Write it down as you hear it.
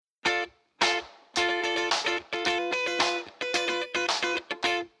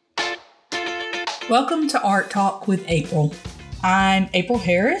Welcome to Art Talk with April. I'm April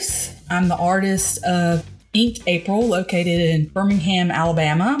Harris. I'm the artist of Inked April, located in Birmingham,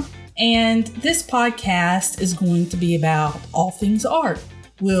 Alabama. And this podcast is going to be about all things art.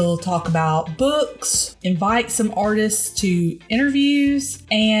 We'll talk about books, invite some artists to interviews,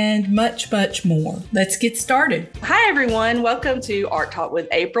 and much, much more. Let's get started. Hi, everyone. Welcome to Art Talk with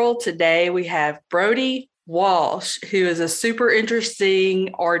April. Today we have Brody Walsh, who is a super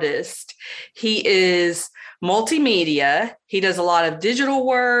interesting artist. He is multimedia. He does a lot of digital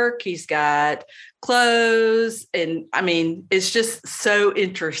work. He's got clothes, and it's just so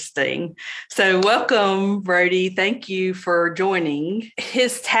interesting. So welcome, Brody. Thank you for joining.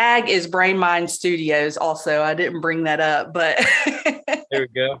 His tag is Brainmind Studios also. I didn't bring that up, but there we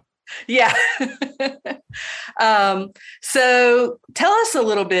go. Yeah. So tell us a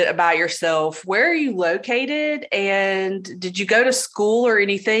little bit about yourself. Where are you located? And did you go to school or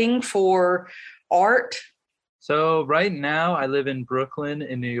anything for art? So right now I live in Brooklyn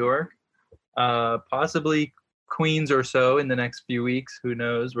in New York, possibly Queens or so in the next few weeks. Who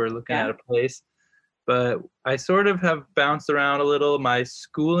knows? We're looking at a place. But I sort of have bounced around a little. My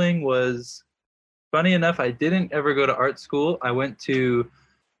schooling was, funny enough, I didn't ever go to art school. I went to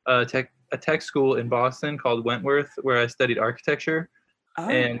a tech school in Boston called Wentworth, where I studied architecture. Oh.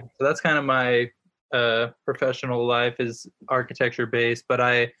 And so that's kind of my professional life is architecture based.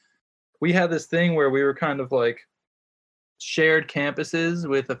 But we had this thing where we were kind of like shared campuses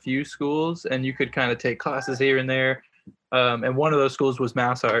with a few schools, and you could kind of take classes here and there. And one of those schools was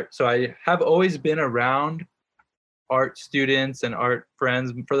Mass Art. So I have always been around art students and art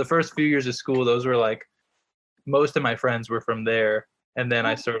friends. For the first few years of school, those were like, most of my friends were from there. And then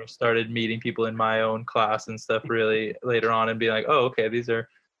I sort of started meeting people in my own class and stuff really later on and be like, oh, okay,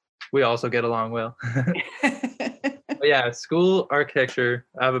 we also get along well. But yeah, school, architecture,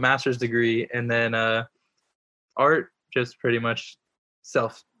 I have a master's degree, and then art, just pretty much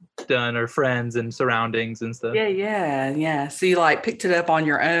self-done or friends and surroundings and stuff. Yeah. So you like picked it up on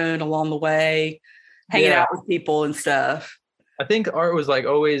your own along the way, hanging out with people and stuff. I think art was like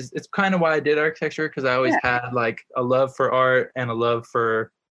always, it's kind of why I did architecture, because I always had like a love for art and a love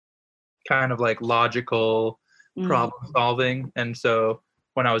for kind of like logical problem solving. And so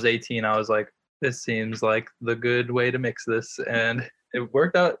when I was 18, I was like, this seems like the good way to mix this. And it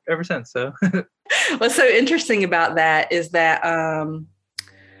worked out ever since. So what's so interesting about that is that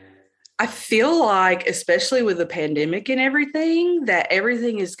I feel like, especially with the pandemic and everything, that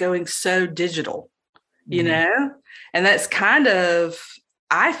everything is going so digital, you know? And that's kind of,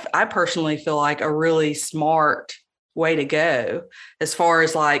 I personally feel like a really smart way to go as far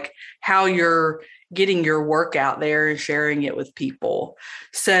as like how you're getting your work out there and sharing it with people.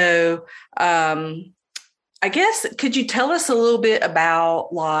 So I guess, could you tell us a little bit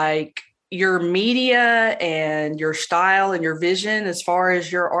about like your media and your style and your vision as far as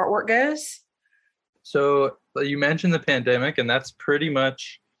your artwork goes? So you mentioned the pandemic, and that's pretty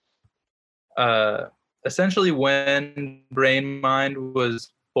much essentially when Brainmind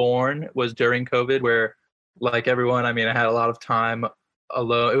was born was during COVID, where like everyone, I had a lot of time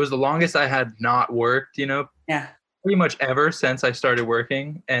alone. It was the longest I had not worked, pretty much ever since I started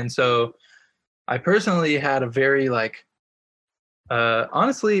working. And so I personally had a very like,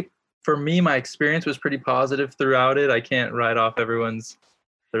 honestly, for me, my experience was pretty positive throughout it. I can't write off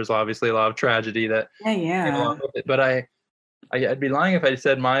there's obviously a lot of tragedy that came along with it, but I'd be lying if I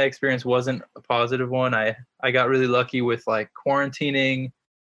said my experience wasn't a positive one. I got really lucky with like quarantining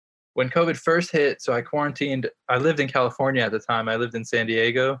when COVID first hit. So I quarantined. I lived in California at the time. I lived in San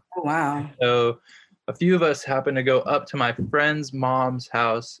Diego. Oh, wow. So a few of us happened to go up to my friend's mom's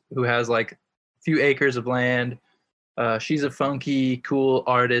house, who has like a few acres of land. She's a funky, cool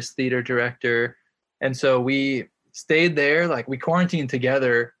artist, theater director. And so we stayed there. Like we quarantined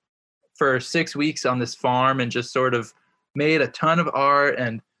together for 6 weeks on this farm and just sort of made a ton of art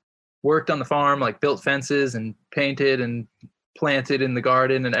and worked on the farm, like built fences and painted and planted in the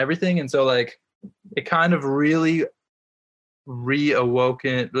garden and everything. And so like it kind of really woke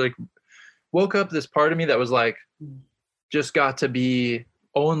up this part of me that was like just got to be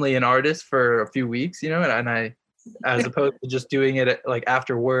only an artist for a few weeks, and I as opposed to just doing it like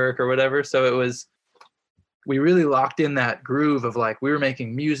after work or whatever. So we really locked in that groove of like we were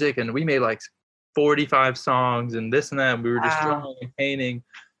making music, and we made like 45 songs and this and that, and we were just drawing and painting.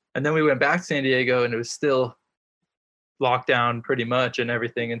 And then we went back to San Diego, and it was still locked down pretty much and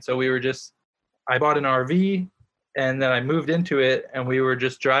everything. And so I bought an RV, and then I moved into it, and we were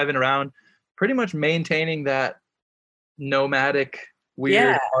just driving around pretty much maintaining that nomadic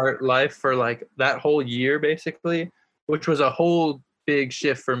weird art life for like that whole year basically, which was a whole big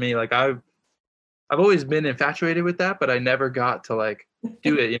shift for me. Like I've always been infatuated with that, but I never got to like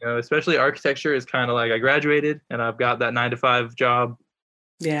do it, especially architecture is kind of like I graduated and I've got that 9 to 5 job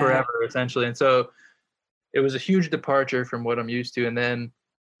forever essentially. And so it was a huge departure from what I'm used to. And then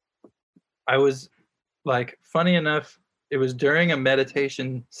I was like, funny enough, it was during a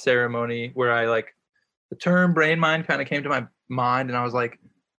meditation ceremony where the term Brainmind kind of came to my mind, and I was like,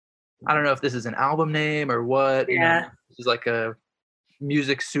 I don't know if this is an album name or what. This is like a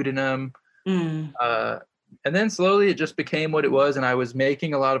music pseudonym. And then slowly it just became what it was, and I was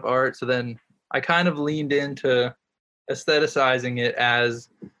making a lot of art. So then I kind of leaned into aestheticizing it as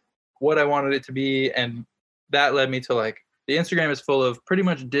what I wanted it to be, and that led me to like the Instagram is full of pretty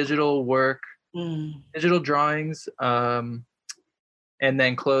much digital work, digital drawings, and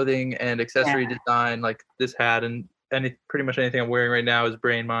then clothing and accessory design, like this hat and pretty much anything I'm wearing right now is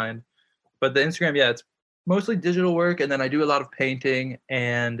Brainmind. But the Instagram, it's mostly digital work, and then I do a lot of painting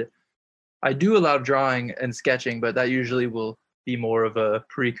and I do a lot of drawing and sketching, but that usually will be more of a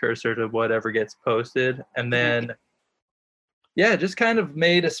precursor to whatever gets posted. And then, just kind of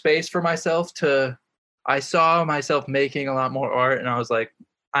made a space for myself I saw myself making a lot more art, and I was like,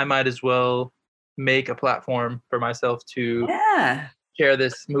 I might as well make a platform for myself to share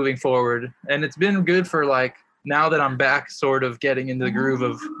this moving forward. And it's been good for like, now that I'm back sort of getting into the groove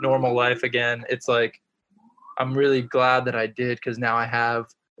of normal life again, it's like, I'm really glad that I did, because now I have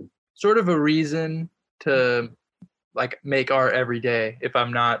sort of a reason to like make art every day. If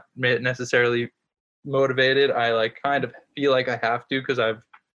I'm not necessarily motivated, I like kind of feel like I have to, because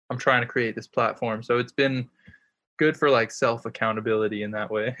I'm trying to create this platform. So it's been good for like self accountability in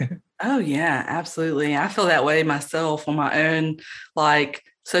that way. Oh yeah, absolutely. I feel that way myself on my own, like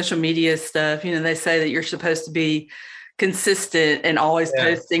social media stuff. They say that you're supposed to be consistent and always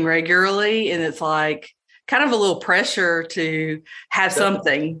posting regularly, and it's like kind of a little pressure to have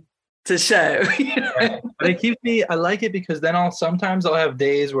something to show. But it keeps me, I like it, because then sometimes I'll have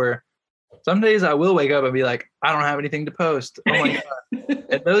days where some days I will wake up and be like, I don't have anything to post. Oh my God.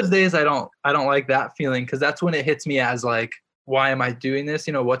 And those days I don't like that feeling, because that's when it hits me as like, why am I doing this?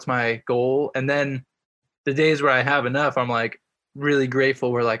 What's my goal? And then the days where I have enough, I'm like really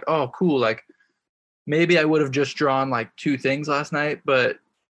grateful. We're like, oh, cool. Like maybe I would have just drawn like 2 things last night, but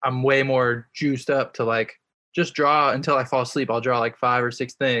I'm way more juiced up to like just draw until I fall asleep. I'll draw like 5 or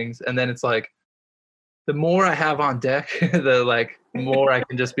 6 things. And then it's like, the more I have on deck, the like more I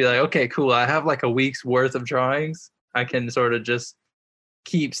can just be like, okay, cool. I have like a week's worth of drawings. I can sort of just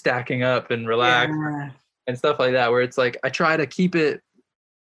keep stacking up and relax and stuff like that, where it's like, I try to keep it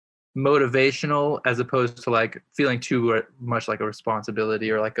motivational as opposed to like feeling too much like a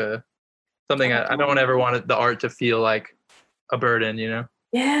responsibility or like something I don't ever want the art to feel like a burden,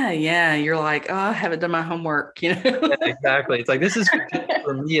 Yeah. You're like, oh, I haven't done my homework, Yeah, exactly. It's like, this is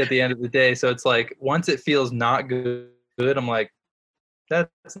for me at the end of the day. So it's like, once it feels not good, I'm like,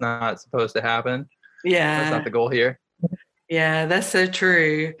 that's not supposed to happen. Yeah. That's not the goal here. Yeah, that's so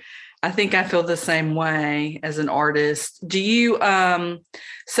true. I think I feel the same way as an artist. Do you,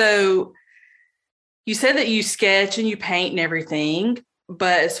 so you said that you sketch and you paint and everything,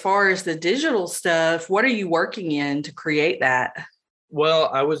 but as far as the digital stuff, what are you working in to create that? Well,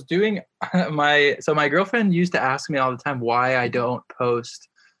 I was doing my girlfriend used to ask me all the time why I don't post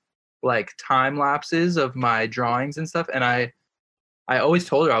like time lapses of my drawings and stuff. And I always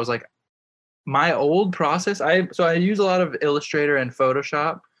told her, I was like, my old process, I use a lot of Illustrator and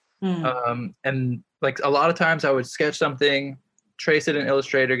Photoshop. And like a lot of times I would sketch something, trace it in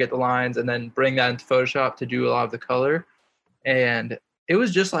Illustrator, get the lines, and then bring that into Photoshop to do a lot of the color. And it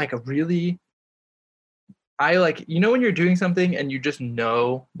was just like when you're doing something and you just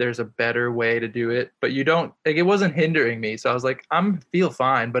know there's a better way to do it, but you don't, like, it wasn't hindering me. So I was like, feel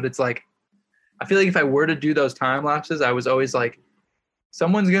fine. But it's like, I feel like if I were to do those time lapses, I was always like,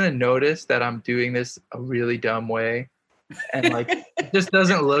 someone's going to notice that I'm doing this a really dumb way. And like, it just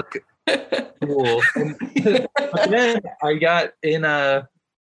doesn't look cool. But then I got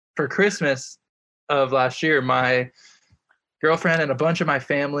for Christmas of last year, my girlfriend and a bunch of my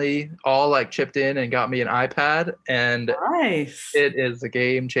family all like chipped in and got me an iPad, and nice. It is a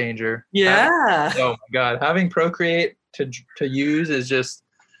game changer. Yeah. Oh my God. Having Procreate to use is just,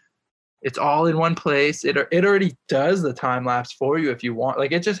 it's all in one place. It already does the time lapse for you if you want.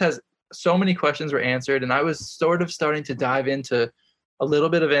 Like, it just has so many questions were answered. And I was sort of starting to dive into a little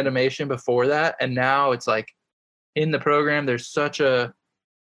bit of animation before that. And now it's like in the program, there's such a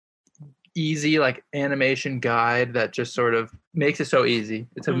easy like animation guide that just sort of makes it so easy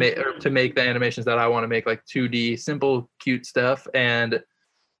to make the animations that I want to make, like 2D, simple, cute stuff. And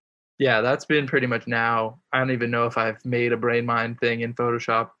yeah, that's been pretty much now. I don't even know if I've made a Brainmind thing in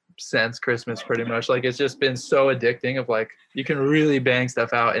Photoshop since Christmas pretty much. Like it's just been so addicting of like you can really bang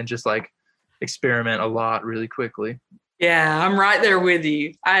stuff out and just like experiment a lot really quickly. Yeah, I'm right there with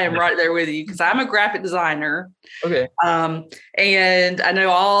you. I am right there with you because I'm a graphic designer. Okay. And I know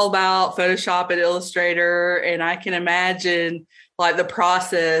all about Photoshop and Illustrator, and I can imagine like the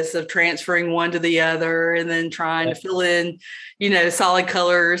process of transferring one to the other and then trying to fill in, solid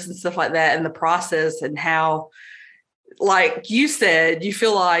colors and stuff like that, and the process and how, like you said, you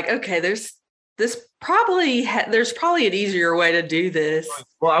feel like, okay, there's probably an easier way to do this.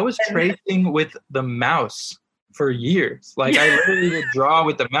 Well, I was tracing with the mouse for years. Like I literally would draw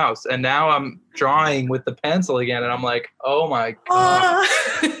with the mouse, and now I'm drawing with the pencil again, and I'm like, oh my god.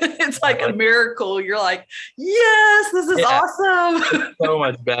 It's like a miracle. You're like, yes, this is awesome. It's so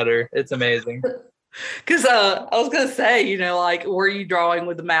much better. It's amazing. Because I was gonna say, like, were you drawing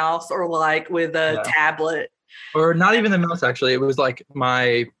with the mouse or like with a tablet? Or not even the mouse, actually. It was like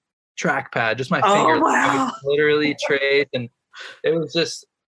my trackpad, just my finger. Wow. I would literally trace, and it was just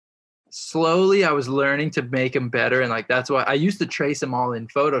slowly I was learning to make them better. And like that's why I used to trace them all in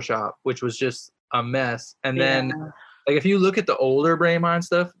Photoshop, which was just a mess. And then like if you look at the older Brainmind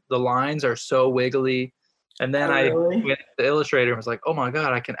stuff, the lines are so wiggly. And then I went to the Illustrator and was like, oh my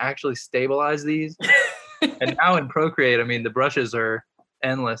god, I can actually stabilize these. And now in Procreate, I mean the brushes are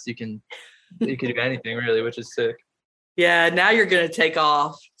endless. You can do anything really, which is sick. Yeah, now you're gonna take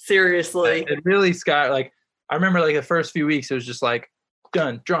off. Seriously. It really like I remember like the first few weeks it was just like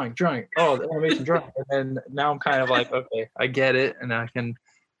done, drawing. Oh, the animation drawing. And then now I'm kind of like, okay, I get it, and I can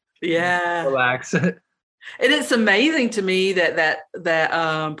relax. And it's amazing to me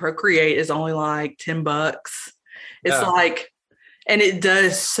that Procreate is only like $10. It's like, and it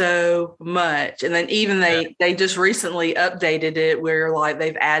does so much. And then even they just recently updated it where like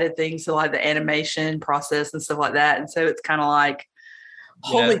they've added things to like the animation process and stuff like that. And so it's kind of like,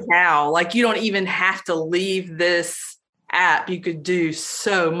 holy cow, like you don't even have to leave this app. You could do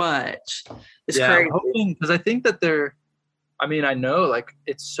so much. It's crazy. Because I think that I know like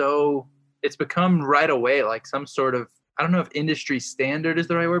it's become right away like some sort of, I don't know if industry standard is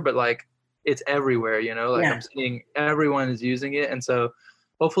the right word, but like it's everywhere, I'm seeing everyone is using it. And so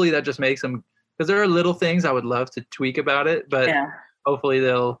hopefully that just makes them, because there are little things I would love to tweak about it, but hopefully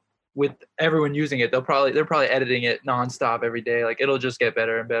with everyone using it, they're probably editing it nonstop every day. Like it'll just get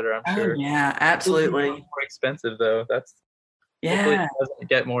better and better, I'm sure. Yeah, absolutely. More expensive though. Hopefully it doesn't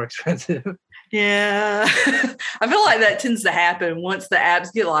get more expensive. Yeah. I feel like that tends to happen once the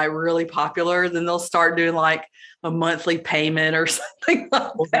apps get like really popular, then they'll start doing like a monthly payment or something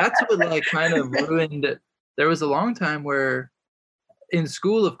like that. That's what like kind of ruined it. There was a long time where in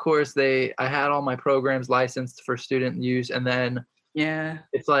school, of course, I had all my programs licensed for student use. And then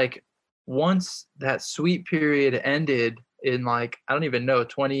it's like once that sweet period ended in like, I don't even know,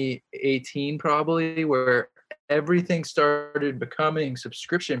 2018 probably, where everything started becoming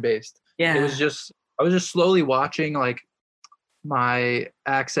subscription based. I was just slowly watching like my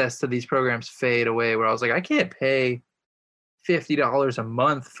access to these programs fade away, where I was like, I can't pay $50 a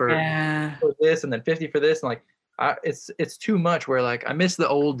month for this and then 50 for this, and like it's too much. Where like I miss the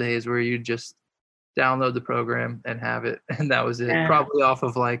old days where you just download the program and have it, and that was it. Probably off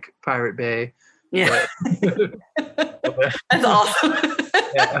of like Pirate Bay. That's awesome.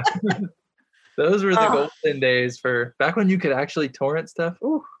 Those were the golden days for back when you could actually torrent stuff.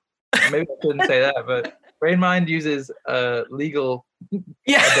 Ooh, maybe I shouldn't say that, but Brainmind uses legal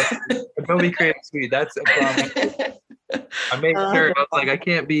Adobe Creative Suite. That's a problem. I made sure I was like, I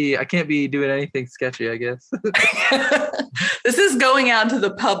can't be doing anything sketchy, I guess. This is going out to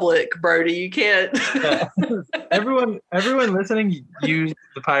the public, Brody. You can't. Everyone listening used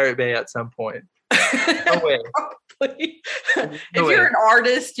the Pirate Bay at some point. No way. If you're an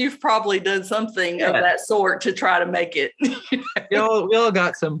artist, you've probably done something of that sort to try to make it. We all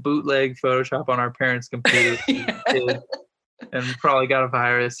got some bootleg Photoshop on our parents' computers and probably got a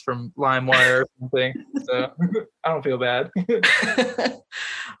virus from LimeWire or something. So I don't feel bad.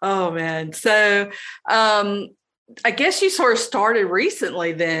 Oh man. So I guess you sort of started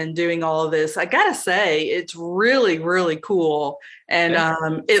recently then doing all of this. I gotta say, it's really, really cool.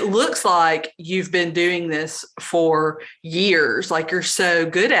 And it looks like you've been doing this for years. Like you're so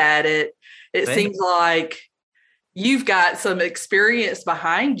good at it. It seems like you've got some experience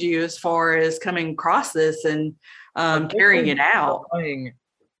behind you as far as coming across this and carrying it out.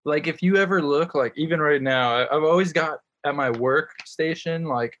 Like if you ever look, like even right now, I've always got at my workstation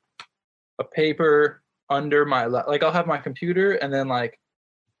like a paper under my like I'll have my computer and then like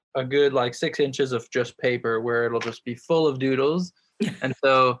a good like 6 inches of just paper where it'll just be full of doodles. And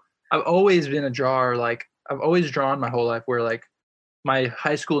so I've always been a drawer. Like I've always drawn my whole life, where like my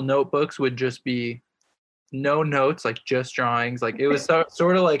high school notebooks would just be no notes, like just drawings. Like it was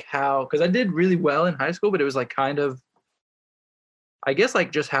sort of like how, because I did really well in high school, but it was like kind of, I guess,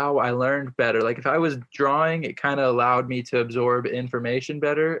 like just how I learned better. Like if I was drawing, it kind of allowed me to absorb information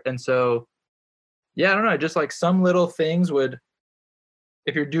better. And so, yeah, I don't know, just like some little things would,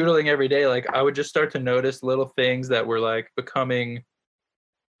 if you're doodling every day, like I would just start to notice little things that were like becoming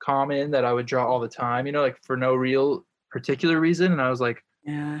common that I would draw all the time, like for no real particular reason. And I was like,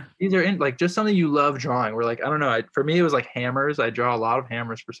 Yeah. these are like just something you love drawing. We're like, I don't know. For me, it was like hammers. I draw a lot of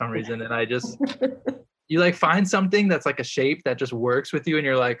hammers for some reason. And I just, you like find something that's like a shape that just works with you. And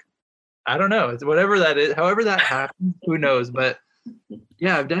you're like, I don't know. It's whatever that is, however that happens, who knows? But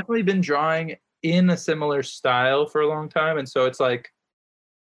yeah, I've definitely been drawing in a similar style for a long time. And so it's like,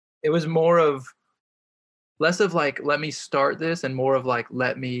 it was more of less of like, let me start this, and more of like,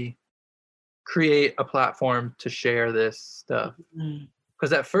 let me create a platform to share this stuff.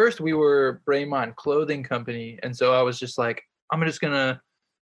 Because at first we were Brainmind clothing company. And so I was just like, I'm just going to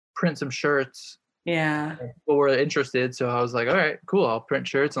print some shirts. Yeah. People were interested. So I was like, all right, cool. I'll print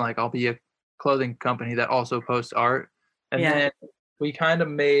shirts, and like, I'll be a clothing company that also posts art. And then we kind of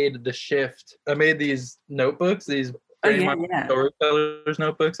made the shift. I made these notebooks, these storytellers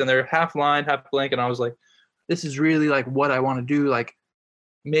notebooks, and they're half lined, half blank. And I was like, this is really like what I want to do. Like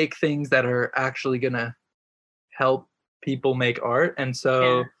make things that are actually going to help people make art. And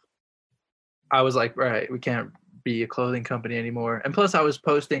so I was like, right, we can't be a clothing company anymore. And plus I was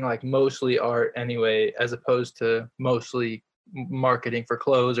posting like mostly art anyway, as opposed to mostly marketing for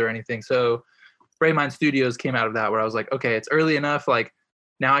clothes or anything. So Brainmind Studios came out of that, where I was like, okay, it's early enough. Like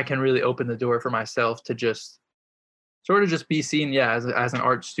now I can really open the door for myself to just sort of just be seen, as an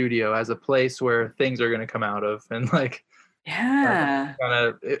art studio, as a place where things are going to come out of. And like, kind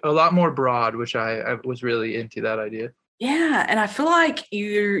of a lot more broad, which I was really into that idea. Yeah. And I feel like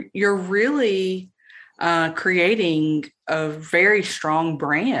you're really creating a very strong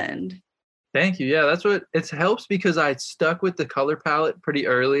brand. Thank you. Yeah, that's what it helps, because I stuck with the color palette pretty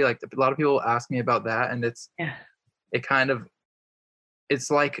early. Like a lot of people ask me about that, and it's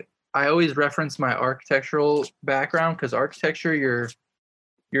like I always reference my architectural background, because architecture,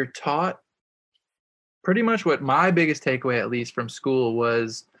 you're taught pretty much what my biggest takeaway, at least from school,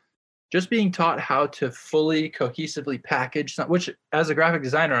 was just being taught how to fully cohesively package something, which as a graphic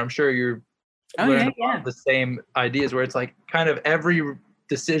designer, I'm sure you're learning the same ideas, where it's like kind of every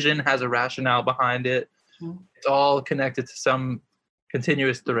decision has a rationale behind it. It's all connected to some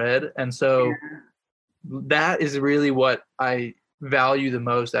continuous thread. And so that is really what I value the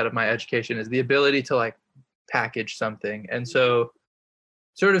most out of my education, is the ability to like package something. And so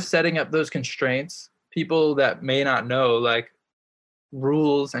sort of setting up those constraints, people that may not know, like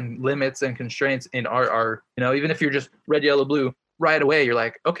rules and limits and constraints in art are, even if you're just red, yellow, blue, right away you're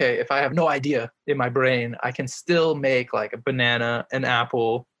like, okay, if I have no idea in my brain, I can still make like a banana, an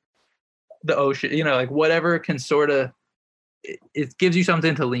apple, the ocean, like whatever can sort of, it gives you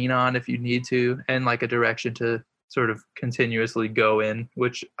something to lean on if you need to, and like a direction to sort of continuously go in,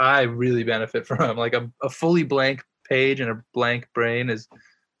 which I really benefit from. Like a fully blank page and a blank brain is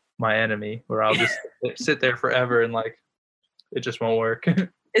my enemy, where I'll just sit there forever and like it just won't work.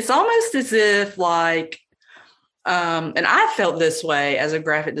 It's almost as if like, and I felt this way as a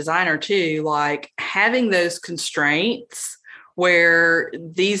graphic designer too, like having those constraints where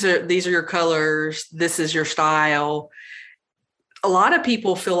these are your colors, this is your style. A lot of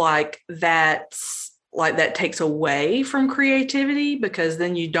people feel like that takes away from creativity, because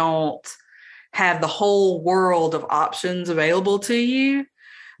then you don't have the whole world of options available to you.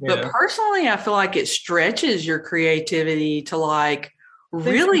 But personally, I feel like it stretches your creativity to like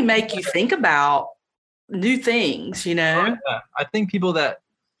really make you think about new things, I think people that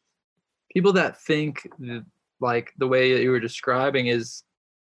think like the way that you were describing is,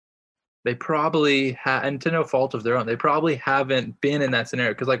 they probably have, and to no fault of their own, they probably haven't been in that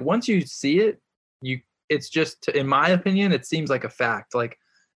scenario. Because like once you see it, it's just, in my opinion, it seems like a fact. Like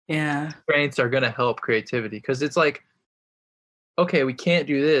constraints are going to help creativity, because it's like, okay, we can't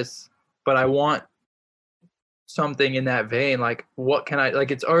do this, but I want something in that vein. Like, what can I,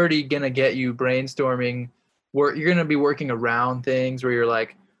 like, it's already going to get you brainstorming. You're going to be working around things where you're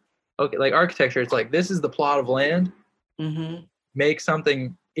like, okay, like architecture, it's like, this is the plot of land. Make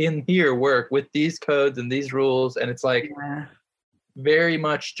something in here work with these codes and these rules. And it's like very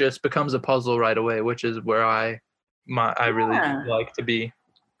much just becomes a puzzle right away, which is where I really like to be.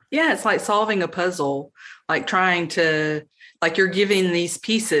 Yeah, it's like solving a puzzle, like trying to, like you're giving these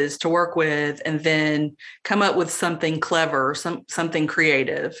pieces to work with and then come up with something clever, something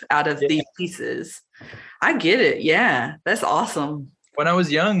creative out of these pieces. I get it. Yeah. That's awesome. When I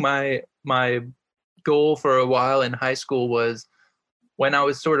was young, my goal for a while in high school was, when I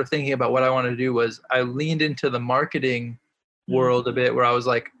was sort of thinking about what I wanted to do, was I leaned into the marketing world a bit, where I was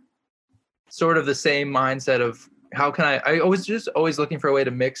like sort of the same mindset of how can I was just always looking for a way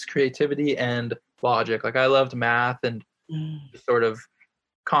to mix creativity and logic. Like I loved math and sort of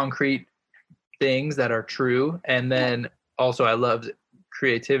concrete things that are true. And then also I loved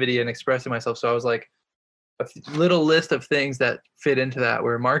creativity and expressing myself. So I was like, a little list of things that fit into that,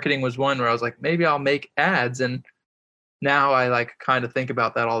 where marketing was one, where I was like, maybe I'll make ads. And now I like kind of think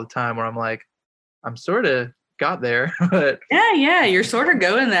about that all the time, where I'm like, I'm sort of got there, but yeah, you're sort of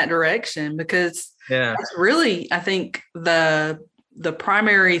going that direction, because that's really, I think the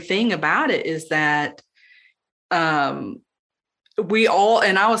primary thing about it is that we all,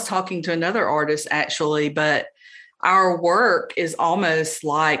 and I was talking to another artist actually, but our work is almost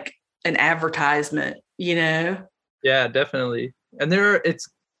like an advertisement, you know? Yeah, definitely. And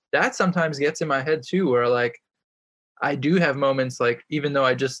that sometimes gets in my head too, where like I do have moments, like even though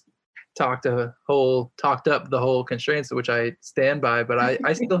I just talked up the whole constraints, which I stand by, but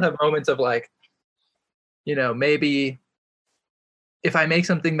I still have moments of like, you know, maybe if I make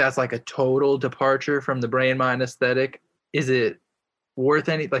something that's like a total departure from the Brainmind aesthetic, is it worth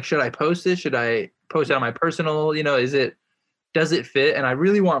any, like, should I post it? Should I post it on my personal, you know, does it fit? And I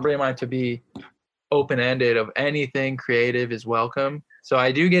really want Brainmind to be open-ended, of anything creative is welcome. So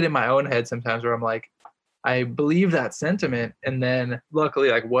I do get in my own head sometimes where I'm like, I believe that sentiment, and then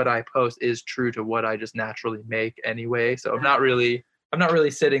luckily like what I post is true to what I just naturally make anyway. So I'm not really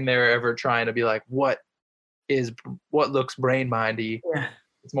sitting there ever trying to be like, what looks brain-mindy. Yeah.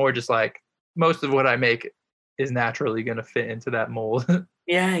 It's more just like most of what I make is naturally going to fit into that mold.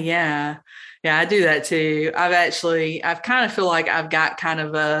 Yeah, I do that too. I've kind of feel like I've got kind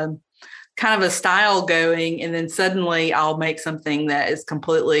of a style going, and then suddenly I'll make something that is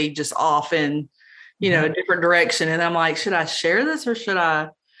completely just off in, you know, a different direction. And I'm like, should I share this, or should I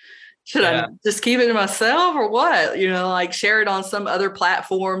just keep it to myself, or what? You know, like share it on some other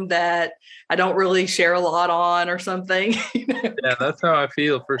platform that I don't really share a lot on or something. You know? Yeah, that's how I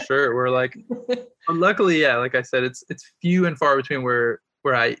feel for sure. We're like, luckily, yeah, like I said, it's few and far between where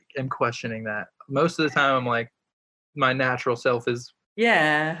I am questioning that. Most of the time I'm like, my natural self is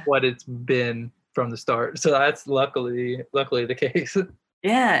what it's been from the start. So that's luckily the case.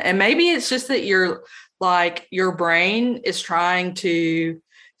 Yeah. And maybe it's just that you're like, your brain is trying to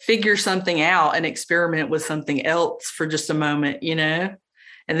figure something out and experiment with something else for just a moment, you know,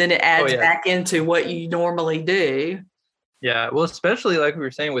 and then it adds back into what you normally do. Yeah. Well, especially like we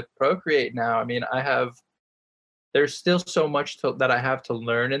were saying with Procreate now, I mean, there's still so much that I have to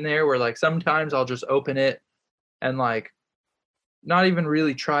learn in there, where like sometimes I'll just open it and like not even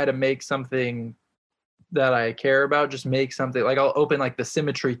really try to make something that I care about, just make something. Like I'll open like the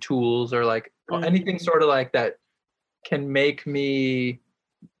symmetry tools, or like anything sort of like that can make me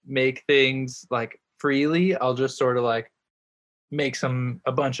make things like freely. I'll just sort of like make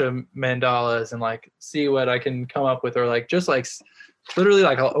a bunch of mandalas and like see what I can come up with, or like just like literally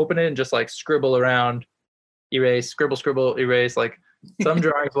like I'll open it and just like scribble around, erase, scribble, erase. Like some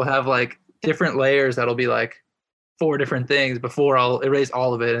drawings will have like different layers that'll be like 4 different things before I'll erase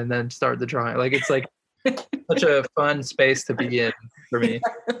all of it and then start the drawing. Like it's like such a fun space to be in for me.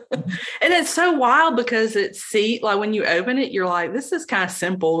 And it's so wild because like when you open it, you're like, this is kind of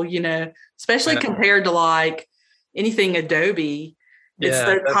simple, you know, especially compared to like anything Adobe. It's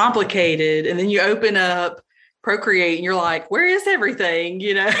so complicated. And then you open up Procreate and you're like, where is everything?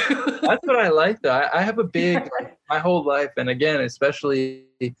 You know? That's what I like though. I have a big, like, my whole life. And again, especially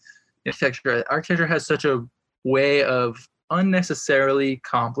architecture has such a way of unnecessarily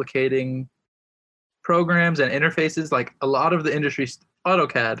complicating programs and interfaces. Like a lot of the industry,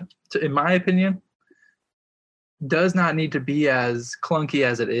 AutoCAD, in my opinion, does not need to be as clunky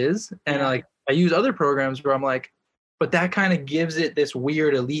as it is. And like I use other programs where I'm like, but that kind of gives it this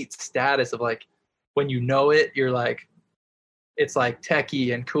weird elite status of like, when you know it, you're like, it's like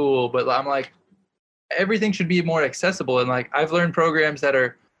techie and cool. But I'm like, everything should be more accessible. And like I've learned programs that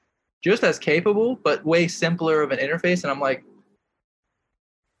are just as capable but way simpler of an interface, and I'm like,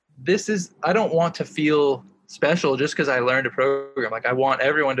 I don't want to feel special just because I learned a program. Like I want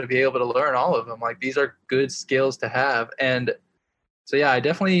everyone to be able to learn all of them. Like these are good skills to have. And so yeah, I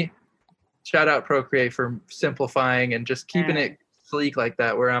definitely shout out Procreate for simplifying and just keeping it sleek like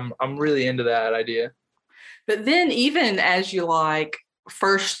that, where I'm really into that idea. But then even as you like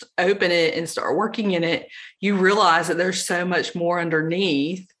first open it and start working in it, you realize that there's so much more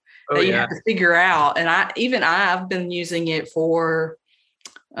underneath that you have to figure out. And I've been using it for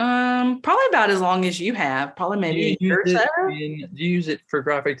Probably about as long as you have, probably Do maybe you a use year or so. it do you use it for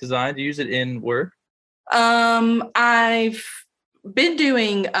graphic design? Do you use it in work? I've been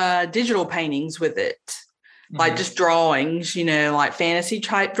doing digital paintings with it, like Hmm. just drawings, like fantasy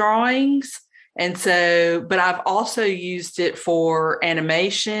type drawings. And so, but I've also used it for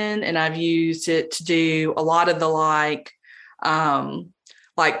animation, and I've used it to do a lot of the like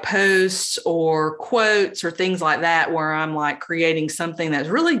posts or quotes or things like that, where I'm like creating something that's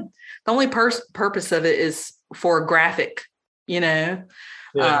really the only purpose of it is for a graphic, you know.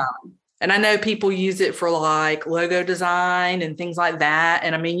 Yeah. Um, and I know people use it for like logo design and things like that.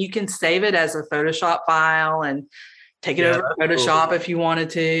 And I mean, you can save it as a Photoshop file and take it Yeah, over to that's cool. Photoshop if you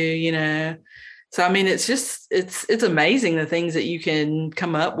wanted to. So I mean, it's amazing the things that you can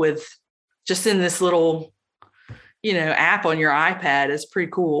come up with just in this little, app on your iPad. Is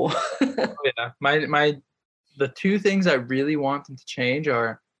pretty cool. Yeah. The two things I really want them to change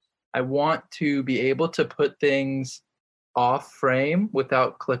are I want to be able to put things off frame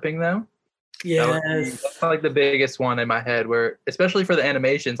without clipping them. That's Yes. like the biggest one in my head, where especially for the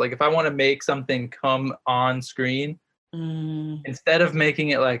animations, like if I want to make something come on screen, Mm, instead of making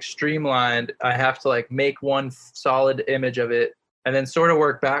it like streamlined, I have to like make one solid image of it and then sort of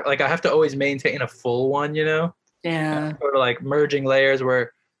work back. Like I have to always maintain a full one, yeah. sort of like merging layers,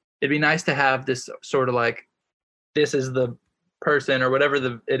 where it'd be nice to have this sort of like, this is the person or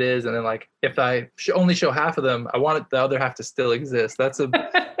whatever it is. And then like, if I only show half of them, I want the other half to still exist. That's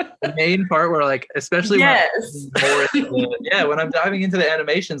the main part where like, especially when Yes. when I'm diving into the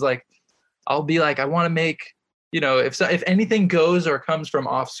animations, like I'll be like, I want to make, if anything goes or comes from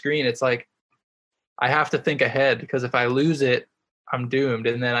off screen, it's like I have to think ahead, because if I lose it, I'm doomed.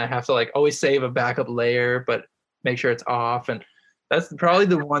 And then I have to like always save a backup layer, but make sure it's off. And that's probably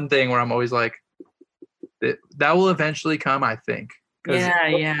the one thing where I'm always like, that will eventually come, I think, because Yeah,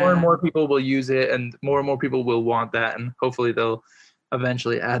 more and yeah. more people will use it, and more people will want that, and hopefully they'll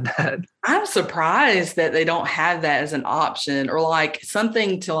eventually add that. I'm surprised that they don't have that as an option, or like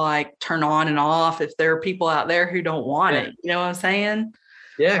something to like turn on and off if there are people out there who don't want Yeah, it. You know what I'm saying?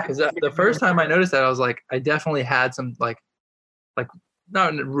 yeah. Because the first time I noticed that, I was like, I definitely had some like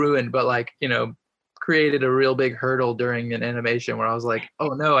not ruined, but like created a real big hurdle during an animation where I was like, oh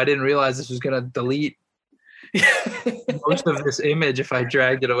no, I didn't realize this was gonna delete most of this image if I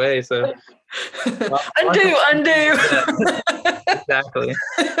dragged it away. So Undo, undo. yeah, exactly.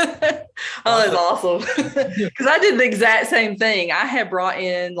 Oh, that's awesome. Because I did the exact same thing. I had brought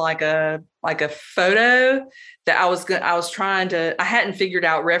in like a photo that I was trying to. I hadn't figured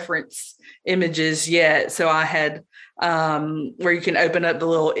out reference images yet, so I had where you can open up the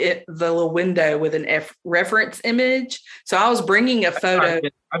little window with an reference image. So I was bringing a photo.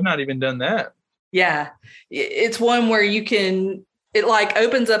 I've not even done that. Yeah, it's one where it like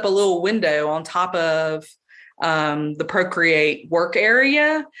opens up a little window on top of the Procreate work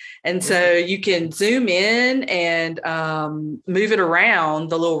area. And so you can zoom in and move it around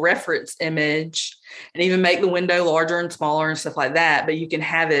the little reference image and even make the window larger and smaller and stuff like that. But you can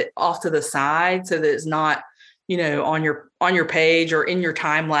have it off to the side so that it's not, on your page or in your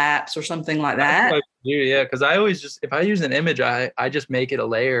time lapse or something like that. Yeah, because I always just, if I use an image, I just make it a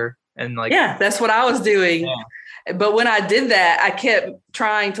layer and like. Yeah, that's what I was doing. Yeah. But when I did that, I kept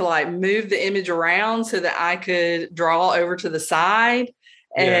trying to like move the image around so that I could draw over to the side,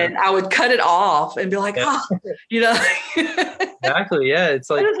 and I would cut it off and be like, Exactly. Yeah. It's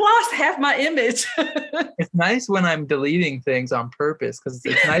I like, just lost half my image. it's nice when I'm deleting things on purpose, because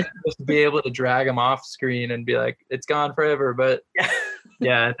it's nice just to be able to drag them off screen and be like, it's gone forever. But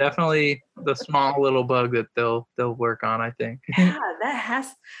yeah, definitely the small little bug that they'll work on, I think. Yeah,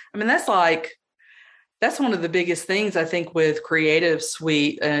 that's one of the biggest things I think with Creative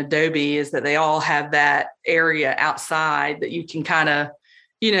Suite and Adobe is that they all have that area outside that you can kind of,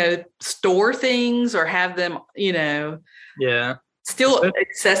 store things or have them, Yeah. still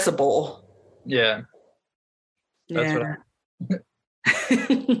accessible. Yeah. That's what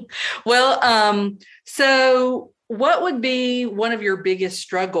well, so what would be one of your biggest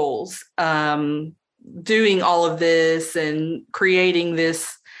struggles doing all of this and creating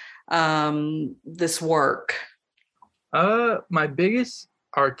this this work? My biggest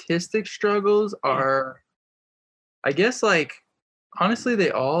artistic struggles are, I guess, like, honestly,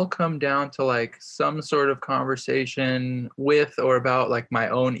 they all come down to like some sort of conversation with or about like my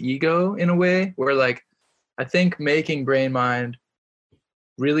own ego, in a way where like I think making Brainmind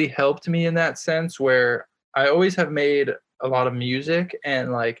really helped me in that sense, where I always have made a lot of music,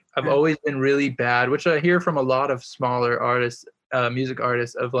 and like I've always been really bad, which I hear from a lot of smaller artists, music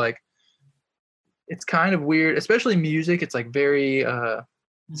artists, of like, it's kind of weird, especially music. It's like very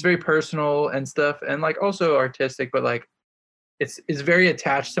it's very personal and stuff, and like also artistic, but like it's very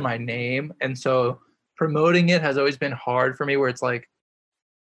attached to my name, and so promoting it has always been hard for me, where it's like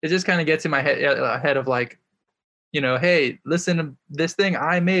it just kind of gets in my head of like, hey, listen to this thing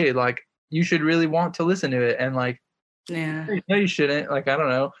I made, like you should really want to listen to it, and like, Yeah. no, you shouldn't, like, I don't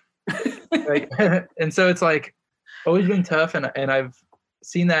know. Like, and so it's like always been tough, and I've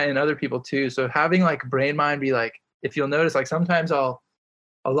seen that in other people too. So having like Brainmind be like, if you'll notice, like sometimes a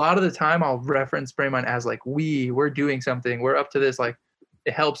lot of the time I'll reference Brainmind as like, we're doing something, we're up to this, like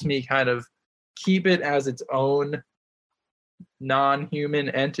it helps me kind of keep it as its own non-human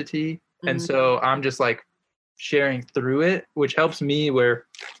entity. And so I'm just like sharing through it, which helps me, where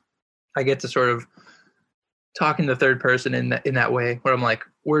I get to sort of talk in the third person in that way, where I'm like,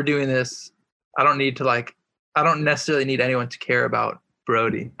 we're doing this. I don't necessarily need anyone to care about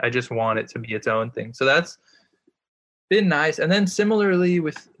Brody. I just want it to be its own thing. So that's been nice. And then similarly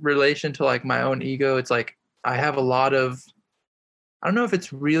with relation to like my own ego, it's like I have a lot of, I don't know if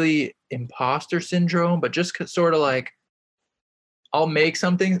it's really imposter syndrome, but just sort of like I'll make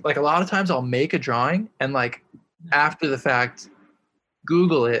something, like a lot of times I'll make a drawing and like after the fact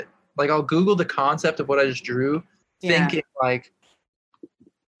Google it. Like I'll Google the concept of what I just drew, thinking like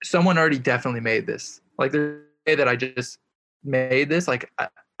someone already definitely made this. Like the day that I just made this, like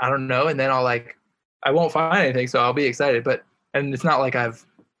I don't know, and then I won't find anything, so I'll be excited. And it's not like I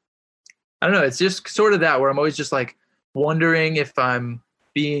don't know, it's just sort of that, where I'm always just like wondering if I'm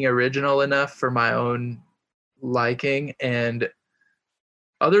being original enough for my own liking. And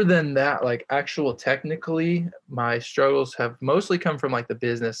other than that, like actual technically, my struggles have mostly come from like the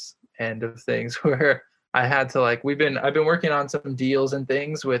business end of things, where I had to like, I've been working on some deals and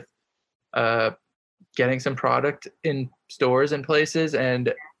things with getting some product in stores and places,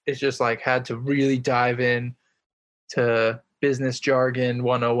 and it's just like had to really dive in to business jargon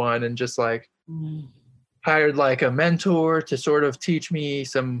 101, and just like hired like a mentor to sort of teach me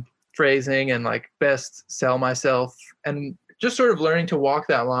some phrasing and like best sell myself, and just sort of learning to walk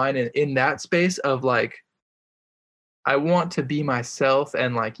that line in that space of like, I want to be myself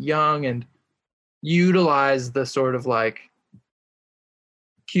and like young and utilize the sort of like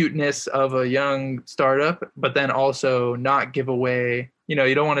cuteness of a young startup, but then also not give away, you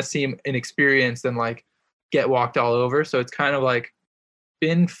don't want to seem inexperienced and like get walked all over. So it's kind of like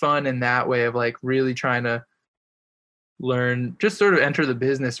been fun in that way of like really trying to learn, just sort of enter the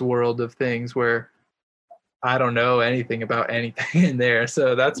business world of things where I don't know anything about anything in there.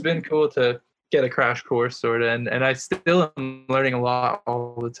 So that's been cool to get a crash course sort of, and I still am learning a lot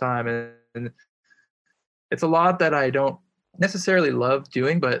all the time, and it's a lot that I don't necessarily love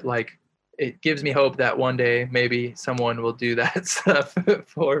doing, but like it gives me hope that one day maybe someone will do that stuff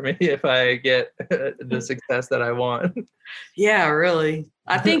for me if I get the success that I want. Yeah, really.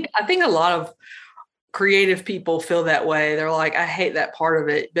 I think a lot of creative people feel that way. They're like, I hate that part of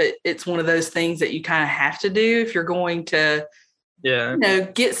it, but it's one of those things that you kind of have to do if you're going to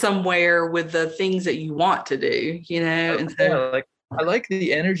get somewhere with the things that you want to do, and so like I like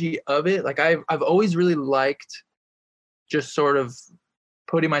the energy of it. Like I've always really liked just sort of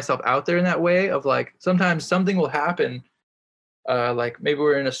putting myself out there in that way of like, sometimes something will happen, like maybe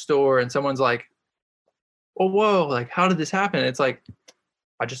we're in a store and someone's like, oh whoa, like how did this happen? It's like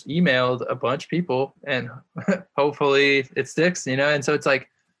I just emailed a bunch of people and hopefully it sticks, and so it's like,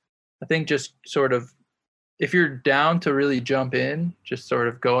 I think just sort of, if you're down to really jump in, just sort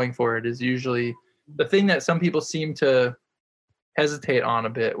of going for it is usually the thing that some people seem to hesitate on a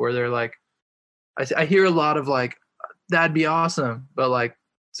bit, where they're like, I hear a lot of like, that'd be awesome, but like,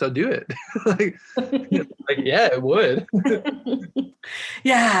 so do it. like, yeah, it would.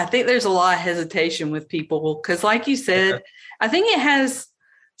 Yeah, I think there's a lot of hesitation with people because, like you said, I think it has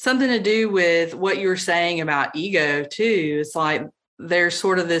something to do with what you're saying about ego too. It's like there's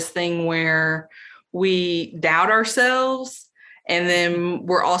sort of this thing where we doubt ourselves, and then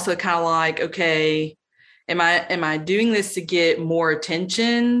we're also kind of like, okay, am I doing this to get more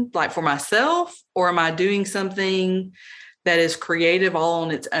attention, like for myself, or am I doing something that is creative all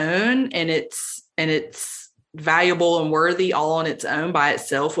on its own, and it's valuable and worthy all on its own by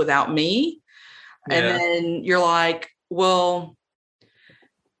itself without me? Yeah. And then you're like, well,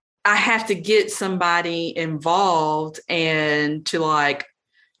 I have to get somebody involved and to like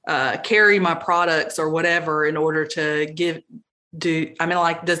carry my products or whatever in order to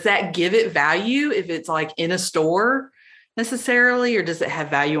does that give it value if it's like in a store necessarily, or does it have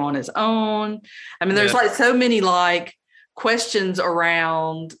value on its own? I mean, there's like so many like questions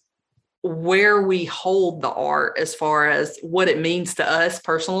around where we hold the art as far as what it means to us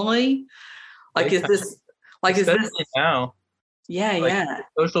personally. Like, is this now? Yeah, Like yeah.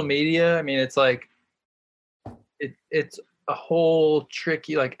 social media, I mean, it's like it's a whole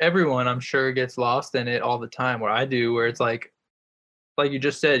tricky, like everyone I'm sure gets lost in it all the time, where I do, where it's like you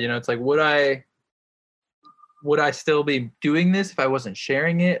just said, it's like would I still be doing this if I wasn't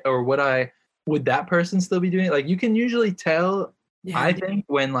sharing it, or would that person still be doing it? Like you can usually tell, Yeah. I think,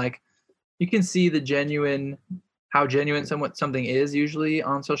 when like you can see how genuine something is usually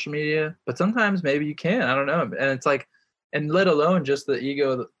on social media, but sometimes maybe you can't. I don't know. And it's like, and let alone just the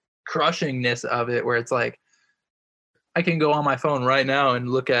ego, the crushingness of it, where it's like I can go on my phone right now and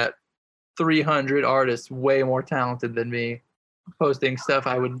look at 300 artists way more talented than me posting stuff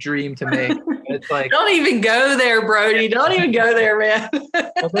I would dream to make. It's like, don't even go there, Brody. Don't even go there, man.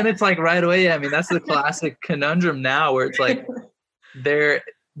 well, then it's like right away. I mean, that's the classic conundrum now, where it's like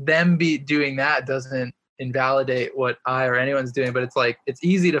them doing that doesn't invalidate what I or anyone's doing, but it's like it's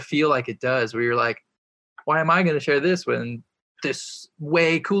easy to feel like it does, where you're like, why am I going to share this when this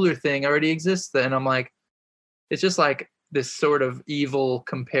way cooler thing already exists? And I'm like, it's just like this sort of evil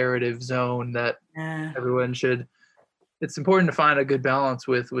comparative zone that everyone should. It's important to find a good balance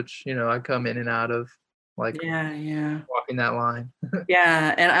with, which I come in and out of, like walking that line.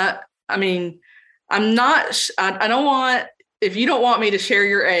 Yeah, and I mean, I'm not. I don't want. If you don't want me to share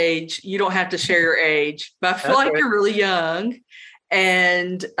your age, you don't have to share your age. But I feel like you're really young,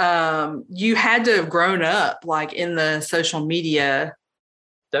 and you had to have grown up like in the social media.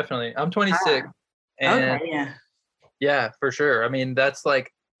 Definitely, I'm 26. And yeah, for sure. I mean, that's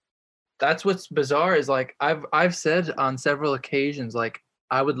what's bizarre is like I've said on several occasions, like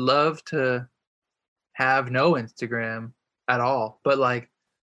I would love to have no Instagram at all, but like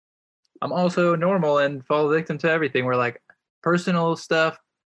I'm also normal and fall victim to everything, where like personal stuff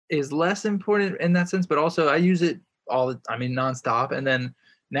is less important in that sense, but also I use it nonstop. And then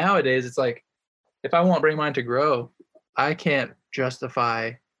nowadays it's like, if I want Brainmind to grow, I can't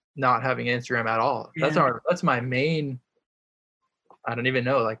justify not having Instagram at all. That's my main, I don't even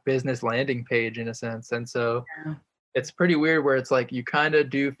know, like business landing page in a sense. And so it's pretty weird, where it's like you kind of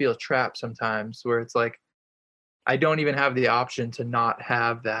do feel trapped sometimes, where it's like I don't even have the option to not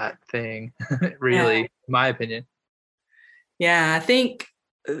have that thing, really, in my opinion. Yeah, I think,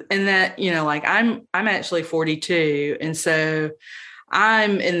 and that, like I'm actually 42. And so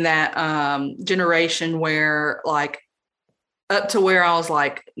I'm in that generation where like up to where I was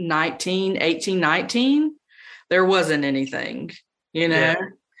like 18, 19, there wasn't anything, Yeah.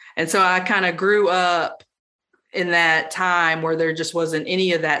 And so I kind of grew up in that time where there just wasn't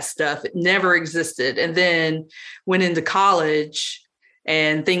any of that stuff. It never existed. And then went into college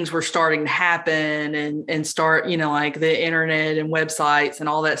and things were starting to happen and start, like the internet and websites and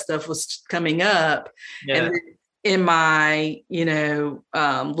all that stuff was coming up. Yeah. And in my,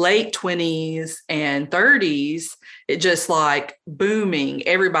 late 20s and 30s, it just like booming.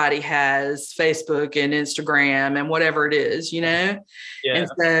 Everybody has Facebook and Instagram and whatever it is, Yeah. And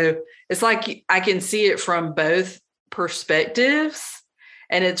so it's like I can see it from both perspectives.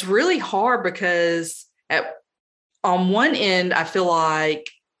 And it's really hard because on one end, I feel like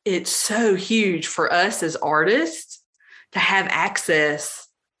it's so huge for us as artists to have access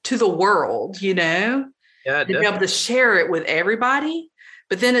to the world, Yeah, to be able to share it with everybody.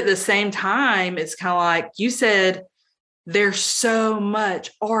 But then at the same time, it's kind of like you said, there's so much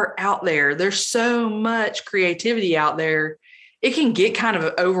art out there. There's so much creativity out there. It can get kind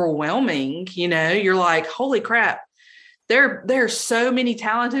of overwhelming. You're like, holy crap, there's so many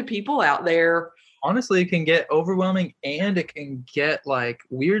talented people out there. Honestly, it can get overwhelming, and it can get like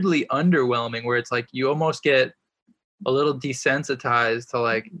weirdly underwhelming, where it's like you almost get a little desensitized to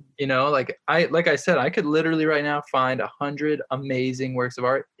like, like I said, I could literally right now find 100 amazing works of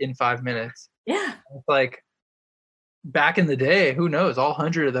art in 5 minutes. Yeah. It's like back in the day, who knows, all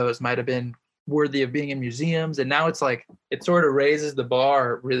 100 of those might have been worthy of being in museums. And now it's like, it sort of raises the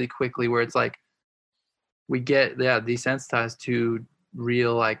bar really quickly, where it's like, we get desensitized to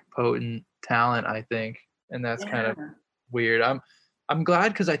real, like potent talent, I think. And that's kind of weird. I'm glad,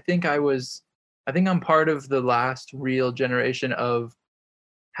 because I think I'm part of the last real generation of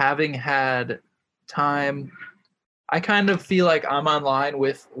having had time. I kind of feel like I'm online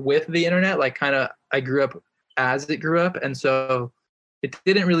with the internet, like kind of I grew up as it grew up. And so it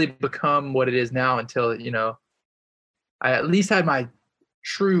didn't really become what it is now until, I at least had my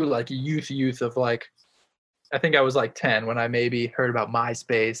true like youth of like, I think I was like 10 when I maybe heard about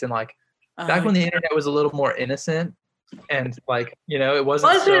MySpace, and like back when the internet was a little more innocent. And like, it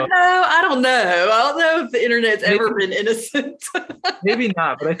wasn't. Was it though? I don't know. I don't know if the internet's ever been innocent. Maybe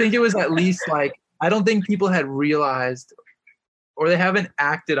not, but I think it was at least like, I don't think people had realized, or they haven't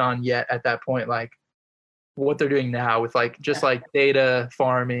acted on yet at that point, like what they're doing now with like just like data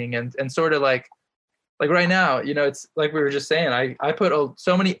farming and sort of like right now, you know, it's like we were just saying, I put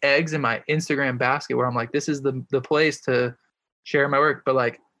so many eggs in my Instagram basket where I'm like, this is the place to share my work. But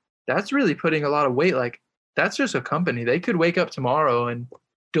like, that's really putting a lot of weight. Like, that's just a company. They could wake up tomorrow and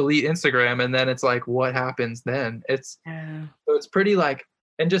delete Instagram. And then it's like, what happens then? So it's pretty like,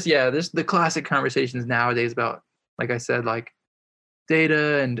 and just, there's the classic conversations nowadays about, like I said, like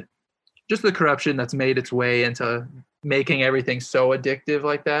data and just the corruption that's made its way into making everything so addictive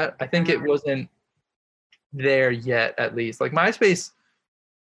like that. I think it wasn't there yet, at least. Like MySpace,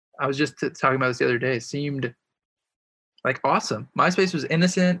 I was just talking about this the other day, seemed like awesome. MySpace was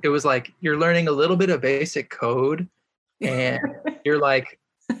innocent. It was like you're learning a little bit of basic code and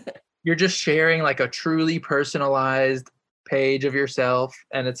you're just sharing like a truly personalized page of yourself,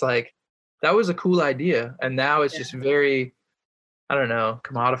 and it's like that was a cool idea. And now it's just very, I don't know,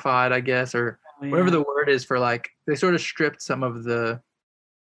 commodified, I guess, or whatever the word is for, like they sort of stripped some of the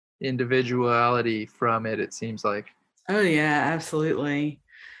individuality from it, it seems like. Oh yeah, absolutely.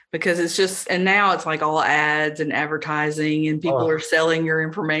 Because it's just, and now it's like all ads and advertising, and people are selling your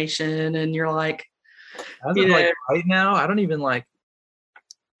information, and you're like, like right now, I don't even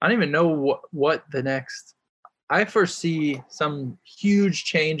know what the next. I foresee some huge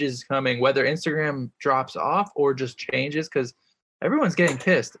changes coming, whether Instagram drops off or just changes, because everyone's getting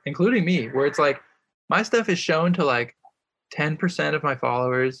pissed, including me, where it's like my stuff is shown to like 10% of my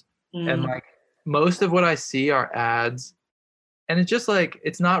followers, and like most of what I see are ads. And it's just like,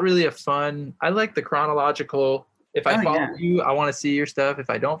 it's not really a fun, I like the chronological. If I follow you, I want to see your stuff. If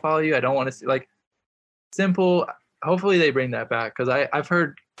I don't follow you, I don't want to see, like, simple. Hopefully they bring that back, because I've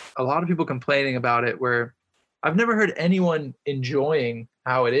heard a lot of people complaining about it, where I've never heard anyone enjoying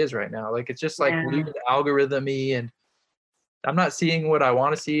how it is right now. Like, it's just like weird algorithm-y, and I'm not seeing what I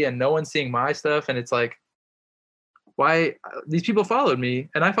want to see, and no one's seeing my stuff. And it's like, why? These people followed me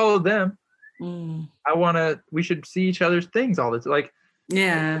and I followed them. We should see each other's things all the time. Like,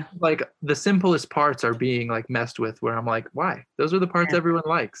 like the simplest parts are being like messed with, where I'm like, why? Those are the parts everyone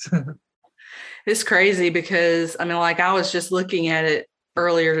likes. It's crazy, because I mean, like I was just looking at it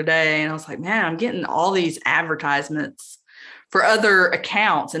earlier today, and I was like, man, I'm getting all these advertisements for other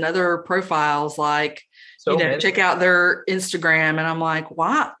accounts and other profiles, like, check out their Instagram. And I'm like,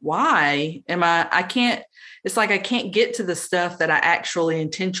 why am I can't, it's like I can't get to the stuff that I actually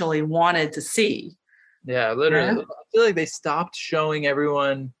intentionally wanted to see. Yeah, literally. I feel like they stopped showing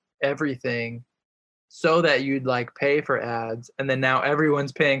everyone everything so that you'd like pay for ads, and then now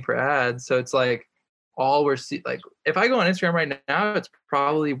everyone's paying for ads. So it's like all we're like, if I go on Instagram right now, it's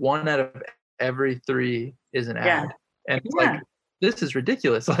probably 1 out of every 3 is an ad. And it's like, this is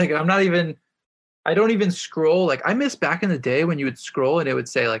ridiculous. Like, I don't even scroll. Like, I miss back in the day when you would scroll and it would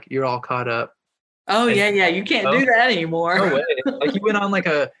say like, you're all caught up. Oh, you can't do that anymore. No way. Like, you went on like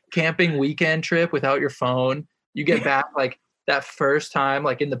a camping weekend trip without your phone. You get back like that first time,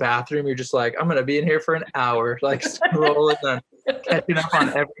 like in the bathroom, you're just like, I'm going to be in here for an hour, like scrolling and catching up on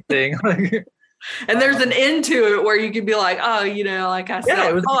everything. And there's an end to it where you can be like, oh, like I said,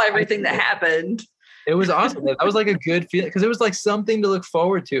 I saw everything that happened. It was awesome. That was like a good feeling, because it was like something to look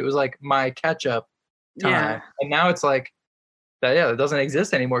forward to. It was like my catch up time. Yeah. And now it's like that. Yeah, it doesn't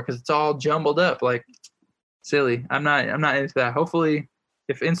exist anymore because it's all jumbled up. Like, silly. I'm not into that. Hopefully,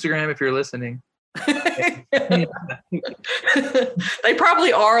 if you're listening. They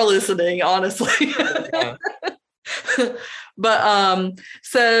probably are listening, honestly. But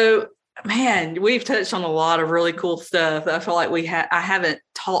so, man, we've touched on a lot of really cool stuff that I feel like I haven't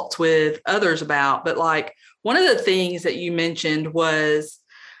talked with others about. But like, one of the things that you mentioned was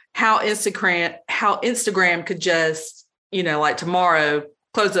how Instagram could just, like tomorrow,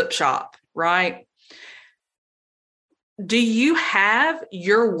 close up shop, right? Do you have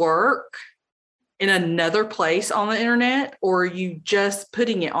your work in another place on the internet, or are you just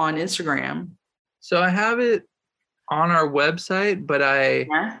putting it on Instagram? So I have it on our website, but I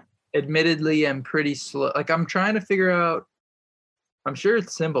admittedly am pretty slow. Like, I'm trying to figure out, I'm sure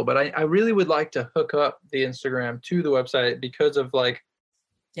it's simple, but I really would like to hook up the Instagram to the website, because of like,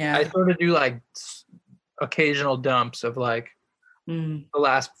 I sort of do like occasional dumps of like the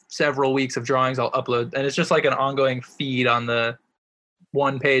last several weeks of drawings I'll upload. And it's just like an ongoing feed on the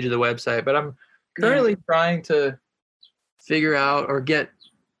one page of the website. But I'm currently trying to figure out or get,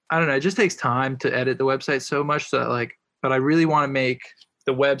 I don't know, it just takes time to edit the website so much, so that like, but I really want to make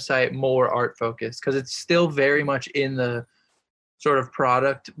the website more art focused, because it's still very much in the sort of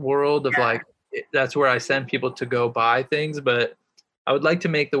product world of like, that's where I send people to go buy things. But I would like to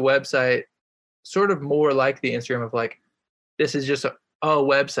make the website sort of more like the Instagram of like, this is just a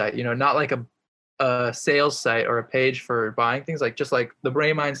website, not like a sales site or a page for buying things, like just like the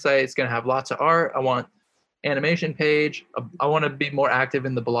Brainmind site, it's going to have lots of art. I want animation page. I want to be more active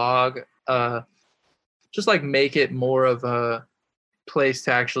in the blog. Just like make it more of a place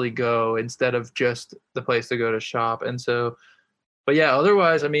to actually go instead of just the place to go to shop. And so, but yeah,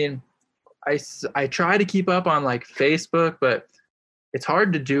 otherwise, I mean, I try to keep up on like Facebook, but it's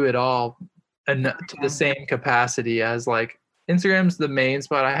hard to do it all to the same capacity as like Instagram's the main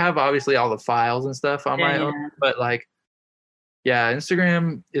spot. I have obviously all the files and stuff on my own, but like, yeah,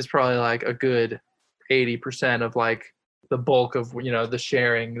 Instagram is probably like a good 80% of like the bulk of, the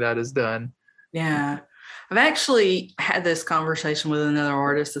sharing that is done. Yeah. I've actually had this conversation with another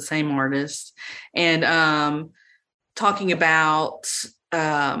artist, the same artist, and talking about,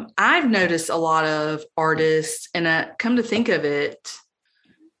 I've noticed a lot of artists, and come to think of it,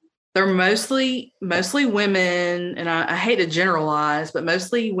 they're mostly women, and I hate to generalize, but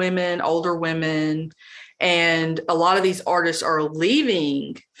mostly women, older women. And a lot of these artists are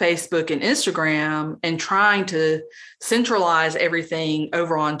leaving Facebook and Instagram and trying to centralize everything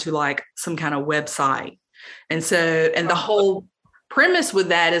over onto like some kind of website. And so, and the whole premise with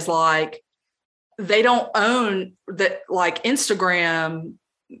that is like, they don't own that, like Instagram,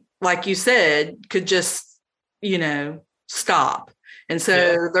 like you said, could just, stop. And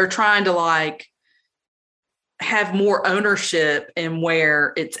so they're trying to like have more ownership in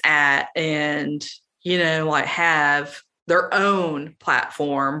where it's at and, like have their own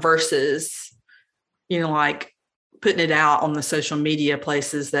platform versus, like putting it out on the social media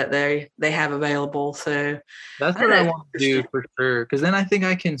places that they have available. So that's what I want to do for sure. Cause then I think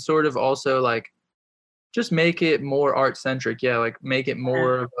I can sort of also like just make it more art centric. Yeah. Like make it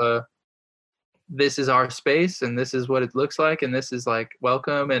more of this is our space and this is what it looks like. And this is like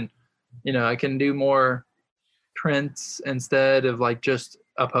welcome. And, I can do more prints instead of like just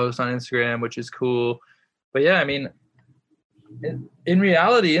a post on Instagram, which is cool. But yeah, I mean, in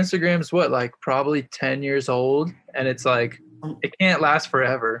reality, Instagram's what, like probably 10 years old, and it's like, it can't last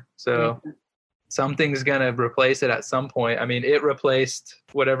forever. So something's going to replace it at some point. I mean, it replaced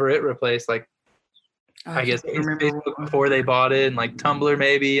whatever it replaced, like, I guess Facebook before they bought it, and like Tumblr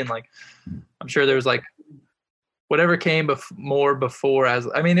maybe. And like, I'm sure there was like whatever came more before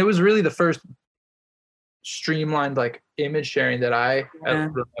it was really the first streamlined like image sharing that I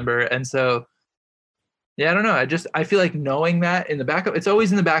remember. And so, yeah, I don't know. I feel like knowing that it's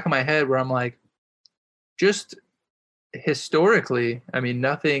always in the back of my head where I'm like, just historically, I mean,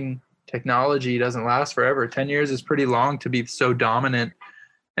 technology doesn't last forever. 10 years is pretty long to be so dominant.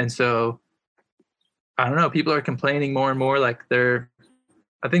 And so, I don't know, people are complaining more and more. Like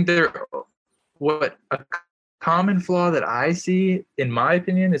what a common flaw that I see, in my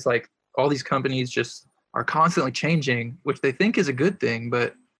opinion, is like all these companies just are constantly changing, which they think is a good thing.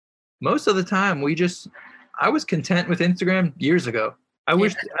 But most of the time I was content with Instagram years ago. I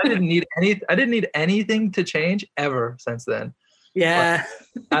wish I didn't need anything to change ever since then. Yeah.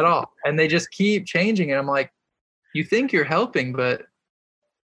 At all. And they just keep changing. And I'm like, you think you're helping, but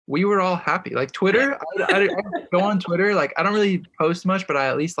we were all happy. Like Twitter, I go on Twitter. Like I don't really post much, but I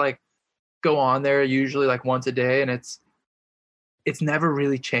at least like go on there usually like once a day. And it's never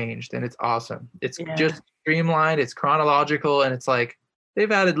really changed. And it's awesome. It's just streamlined. It's chronological. And it's like,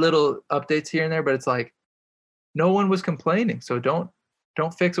 they've added little updates here and there, but it's like, no one was complaining. So don't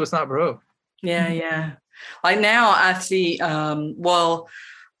fix what's not broke. Yeah. Yeah. Like now I see, well,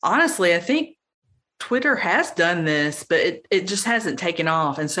 honestly, I think Twitter has done this, but it just hasn't taken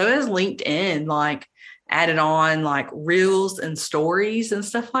off. And so has LinkedIn, like added on like reels and stories and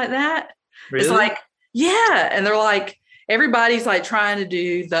stuff like that. Really? It's like, yeah. And they're like, everybody's like trying to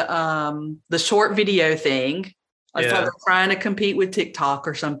do the short video thing. Like they're trying to compete with TikTok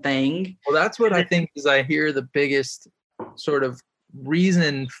or something. Well, that's what I think is I hear the biggest sort of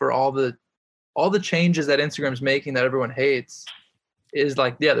reason for all the changes that Instagram's making that everyone hates is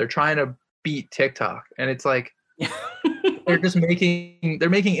like, they're trying to beat TikTok. And it's like, they're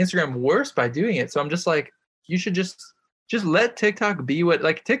making Instagram worse by doing it. So I'm just like, you should just let TikTok be what,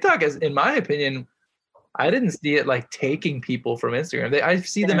 like TikTok is, in my opinion, I didn't see it like taking people from Instagram. I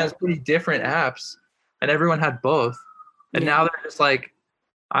see them as pretty different apps, and everyone had both. And now they're just like,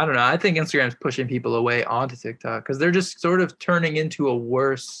 I don't know. I think Instagram's pushing people away onto TikTok because they're just sort of turning into a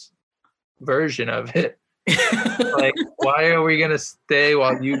worse version of it. Like, why are we going to stay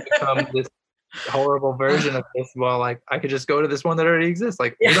while you become this horrible version of this? Well, like, I could just go to this one that already exists.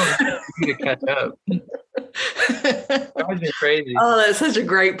 Like, we don't need to catch up. It drives me crazy. Oh, that's such a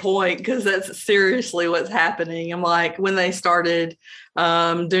great point because that's seriously what's happening. I'm like, when they started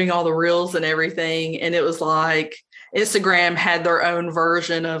doing all the reels and everything, and it was like Instagram had their own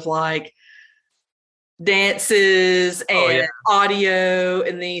version of like dances and audio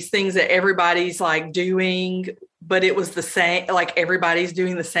and these things that everybody's like doing, but it was the same, like everybody's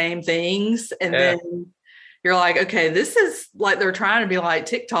doing the same things. And then you're like, okay, this is like, they're trying to be like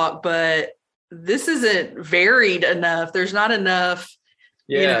TikTok, but this isn't varied enough. There's not enough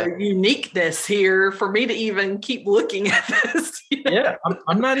uniqueness here for me to even keep looking at this. Yeah,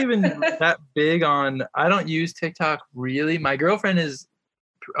 I'm not even that big on, I don't use TikTok really. My girlfriend is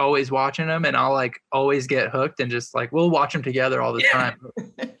always watching them, and I'll like always get hooked and just like, we'll watch them together all the time.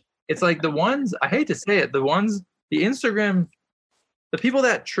 It's like the ones, I hate to say it, the Instagram, the people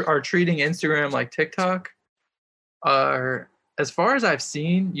that are treating Instagram like TikTok are, as far as I've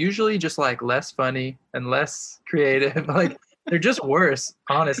seen, usually just like less funny and less creative. Like they're just worse,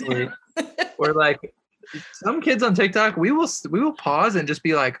 honestly. Or like some kids on TikTok, we will pause and just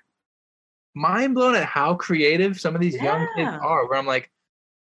be like mind blown at how creative some of these young kids are, where I'm like,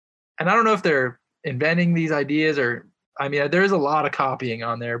 and I don't know if they're inventing these ideas or, I mean, there's a lot of copying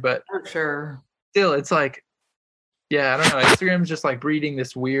on there, but for sure. Still, it's like, yeah, I don't know. Instagram's just like breeding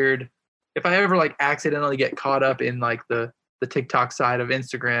this weird, if I ever like accidentally get caught up in like the TikTok side of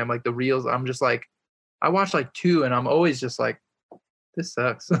Instagram, like the reels, I'm just like, I watch like 2 and I'm always just like, this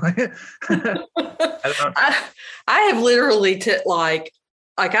sucks. I don't know. I have literally like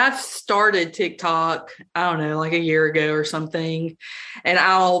I've started TikTok, I don't know, like a year ago or something. And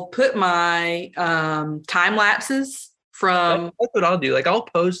I'll put my time lapses from. That's what I'll do. Like I'll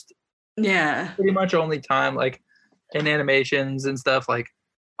post pretty much only time, like in animations and stuff. Like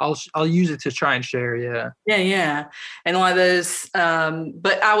I'll use it to try and share. Yeah. And like those,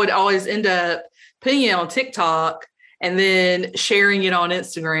 but I would always end up putting it on TikTok and then sharing it on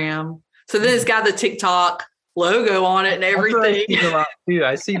Instagram. So then it's got the TikTok logo on it and everything.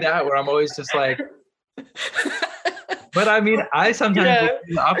 I see that where I'm always just like, but I mean, I sometimes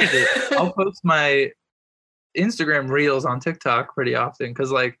do the opposite. I'll post my Instagram reels on TikTok pretty often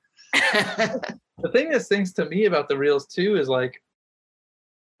because like the thing that stings to me about the reels too is like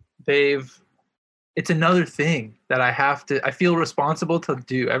it's another thing that I feel responsible to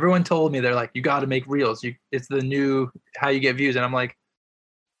do. Everyone told me, they're like, you got to make reels. It's the new, how you get views. And I'm like,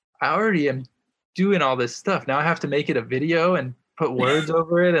 I already am doing all this stuff. Now I have to make it a video and put words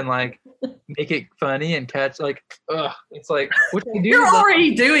over it and like make it funny and catch like, it's like, what I do. You're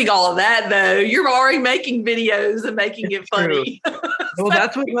already doing all of that though. You're already making videos and making it funny. Well,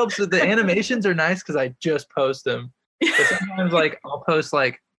 that's what helps. The animations are nice because I just post them. But sometimes like I'll post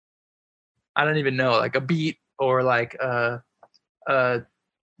like, I don't even know, like a beat or like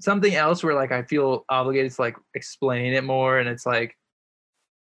something else where like I feel obligated to like explain it more, and it's like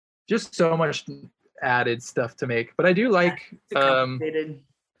just so much added stuff to make. But I do like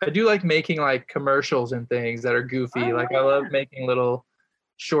making like commercials and things that are goofy. I love making little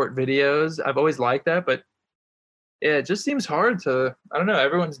short videos. I've always liked that, but yeah, it just seems hard to, I don't know,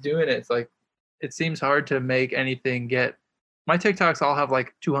 everyone's doing it. It's like it seems hard to make anything get. My TikToks all have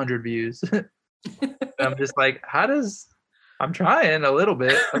like 200 views. I'm just like, I'm trying a little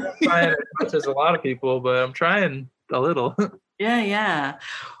bit. I'm not trying as much as a lot of people, but I'm trying a little. Yeah.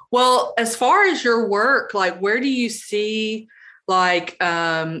 Well, as far as your work, like where do you see like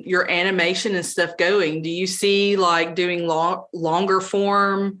your animation and stuff going? Do you see like doing longer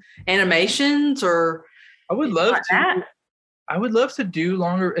form animations or? I would love to. I would love to do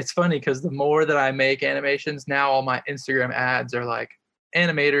longer. It's funny because the more that I make animations now, all my Instagram ads are like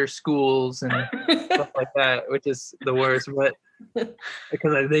animator schools and stuff like that, which is the worst. But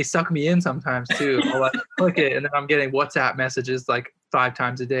because they suck me in sometimes too. I'll like click it and then I'm getting WhatsApp messages like 5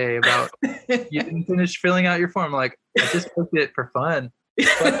 times a day about you didn't finish filling out your form. Like I just clicked it for fun.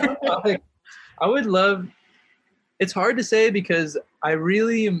 But, I would love. It's hard to say because I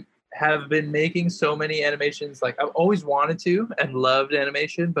really have been making so many animations. Like I've always wanted to and loved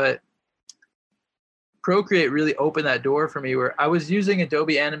animation, but Procreate really opened that door for me where I was using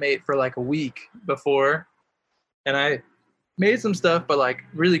Adobe Animate for like a week before and I made some stuff, but like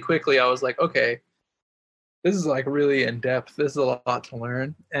really quickly I was like, okay, this is like really in depth. This is a lot to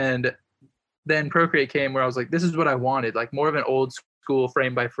learn. And then Procreate came where I was like, this is what I wanted, like more of an old school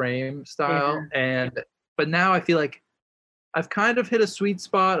frame by frame style. But now I feel like I've kind of hit a sweet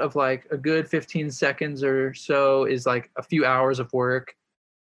spot of like a good 15 seconds or so is like a few hours of work.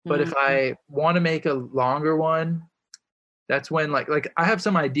 But if I want to make a longer one, that's when like I have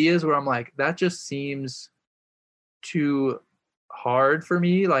some ideas where I'm like, that just seems too hard for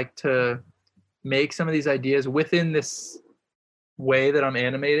me, like to make some of these ideas within this way that I'm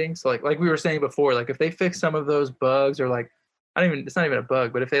animating. So like we were saying before, like if they fix some of those bugs or like, it's not even a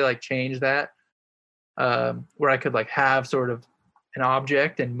bug, but if they like change that, where I could like have sort of an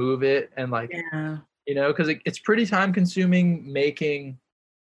object and move it and like you know, because it's pretty time consuming making,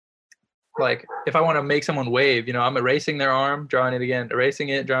 like, if I want to make someone wave, you know, I'm erasing their arm, drawing it again, erasing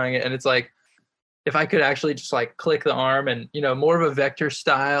it, drawing it. And it's like, if I could actually just like click the arm and, you know, more of a vector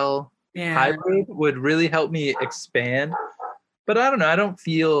style hybrid would really help me expand. But I don't know, I don't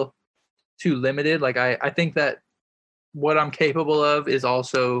feel too limited. Like I think that what I'm capable of is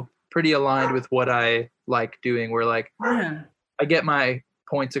also pretty aligned with what I like doing, where like I get my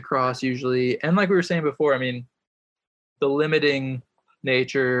points across usually. And like we were saying before, I mean, the limiting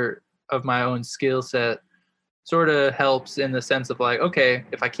nature of my own skill set sort of helps in the sense of like, okay,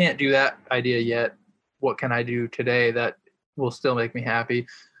 if I can't do that idea yet, what can I do today that will still make me happy?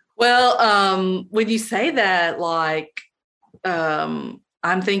 Well, when you say that, like, I'm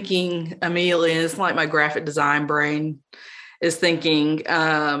thinking immediately, it's like my graphic design brain is thinking,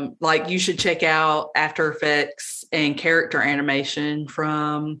 like, you should check out After Effects and character animation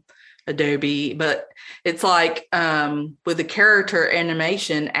from Adobe. But it's like with the character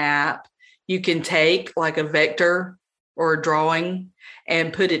animation app, you can take like a vector or a drawing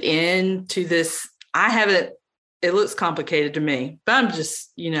and put it into this. It looks complicated to me, but I'm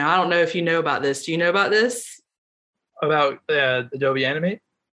just, you know, I don't know if you know about this. Do you know about this? About Adobe Animate?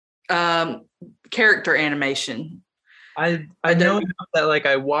 Character animation. I know that, like,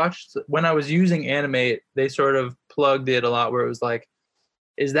 I watched when I was using Animate, they sort of plugged it a lot where it was like,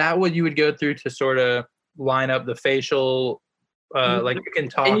 is that what you would go through to sort of line up the facial, like you can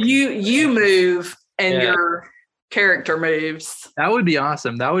talk. And you move and your character moves. That would be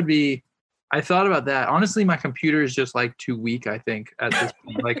awesome. That would be, I thought about that. Honestly, my computer is just like too weak, I think, at this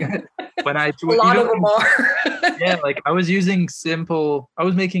point. Like when I a lot of them are. Yeah, like I was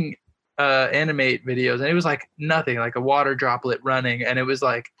making animate videos and it was like nothing, like a water droplet running, and it was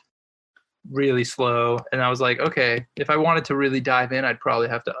like really slow. And I was like, okay, if I wanted to really dive in, I'd probably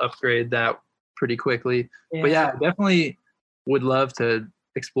have to upgrade that pretty quickly. But yeah, I definitely would love to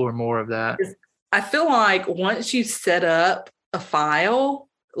explore more of that. I feel like once you set up a file,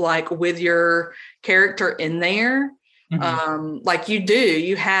 like with your character in there, like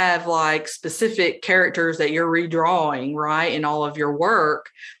you have like specific characters that you're redrawing, right, in all of your work.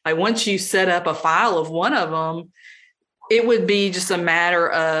 Like once you set up a file of one of them, it would be just a matter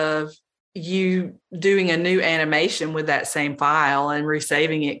of you doing a new animation with that same file and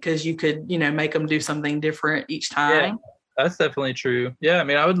resaving it, because you could, you know, make them do something different each time. Yeah, that's definitely true. Yeah, I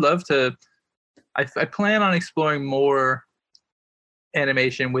mean, I would love to. I plan on exploring more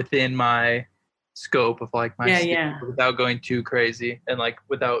animation within my scope of like my skill, without going too crazy and like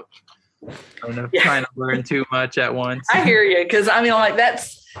without, I don't know, trying to learn too much at once. I hear you, because I mean, like,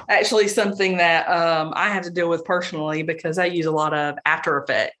 that's actually something that I have to deal with personally, because I use a lot of After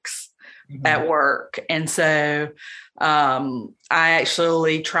Effects at work. And so I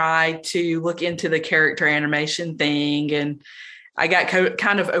actually tried to look into the character animation thing, and I got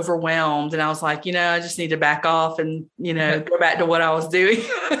kind of overwhelmed, and I was like, you know, I just need to back off and, you know, go back to what I was doing.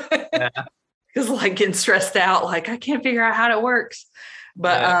 Because like getting stressed out, like I can't figure out how it works.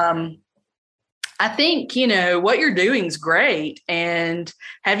 But I think, you know, what you're doing is great. And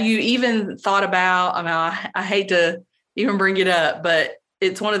have you even thought about, I mean, I hate to even bring it up, but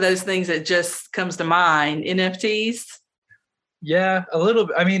it's one of those things that just comes to mind, NFTs? Yeah, a little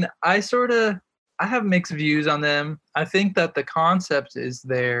bit. I mean, I have mixed views on them. I think that the concept is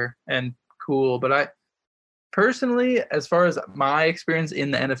there and cool, but I personally, as far as my experience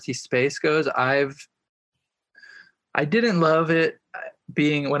in the NFT space goes, I didn't love it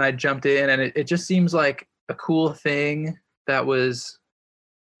being when I jumped in, and it just seems like a cool thing that was,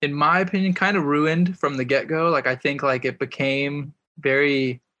 in my opinion, kind of ruined from the get-go. Like I think like it became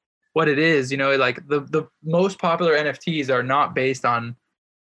very what it is, you know, like the most popular NFTs are not based on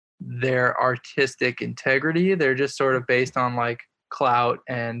their artistic integrity. They're just sort of based on like clout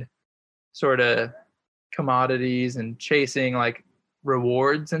and sort of commodities and chasing like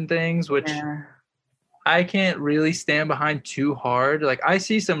rewards and things, which I can't really stand behind too hard. Like I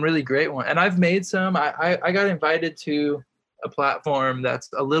see some really great ones, and I've made some. I got invited to a platform that's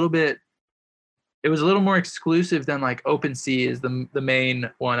a little bit, it was a little more exclusive than like OpenSea is the main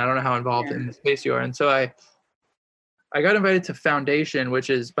one. I don't know how involved in the space you are. And so I got invited to Foundation,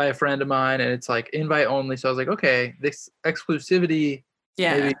 which is by a friend of mine, and it's like invite only. So I was like, okay, this exclusivity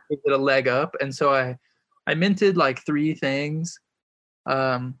maybe gives it a leg up. And so I minted like 3 things.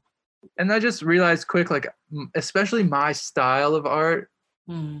 And I just realized quick, like, especially my style of art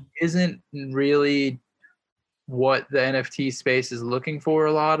isn't really what the NFT space is looking for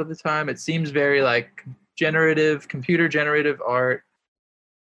a lot of the time. It seems very like computer generative art,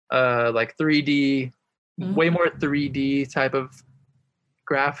 like 3D, way more 3D type of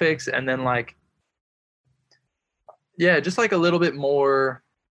graphics. And then like yeah, just like a little bit more,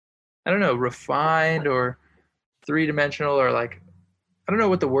 I don't know, refined or three-dimensional, or like, I don't know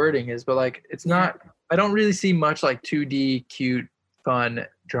what the wording is, but like it's not, I don't really see much like 2D cute fun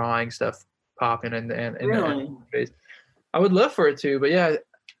drawing stuff popping in the Really? space. I would love for it to, but yeah,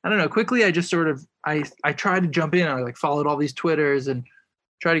 I don't know. Quickly, I just sort of I tried to jump in. I like followed all these Twitters and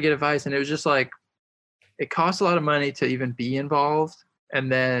tried to get advice, and it was just like it costs a lot of money to even be involved,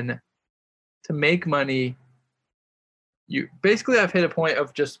 and then to make money, you basically I've hit a point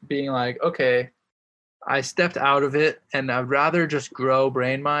of just being like, okay, I stepped out of it, and I'd rather just grow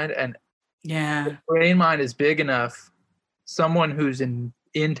Brainmind, and if Brainmind is big enough, someone who's into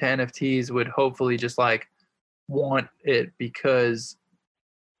NFTs would hopefully just like want it because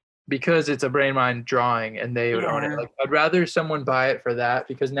it's a Brainmind drawing and they would own it. Like I'd rather someone buy it for that,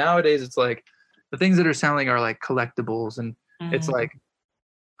 because nowadays it's like the things that are selling are like collectibles, and it's like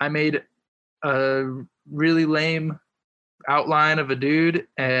I made a really lame outline of a dude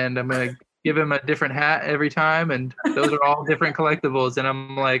and I'm gonna give him a different hat every time, and those are all different collectibles, and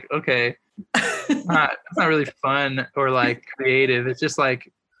I'm like, okay, it's not really fun or like creative. It's just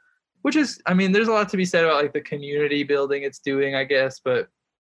like, which is, I mean, there's a lot to be said about like the community building it's doing, I guess, but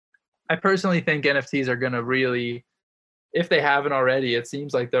I personally think NFTs are going to really, if they haven't already, it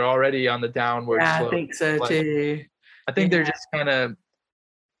seems like they're already on the downward slope. I think so like, too. I think they're just kind of,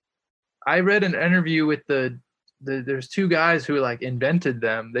 I read an interview with there's two guys who like invented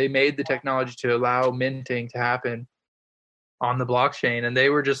them. They made the technology to allow minting to happen on the blockchain, and they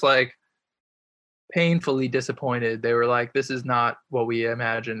were just like painfully disappointed. They were like, this is not what we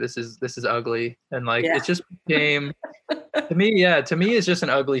imagined. This is ugly. And like it just became to me it's just an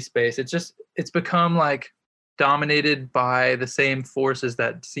ugly space. It's become like dominated by the same forces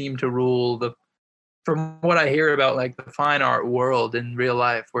that seem to rule from what I hear about like the fine art world in real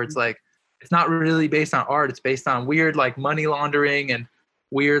life, where it's like it's not really based on art, it's based on weird like money laundering and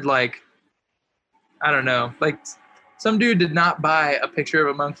weird like, I don't know, like some dude did not buy a picture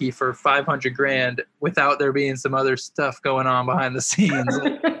of a monkey for 500 grand without there being some other stuff going on behind the scenes.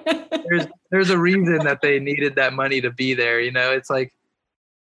 Like, there's a reason that they needed that money to be there. You know, it's like,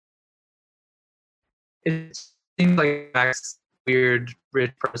 it seems like a weird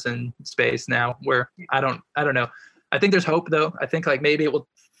rich person space now where I don't know. I think there's hope though. I think like maybe it will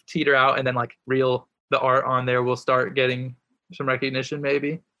teeter out, and then like the art on there will start getting some recognition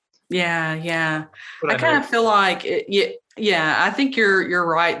maybe. Yeah. I kind of feel like I think you're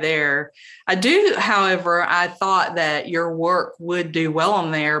right there. I do, however, I thought that your work would do well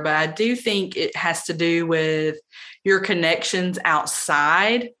on there, but I do think it has to do with your connections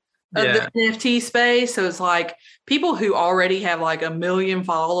outside of the NFT space. So it's like people who already have like 1 million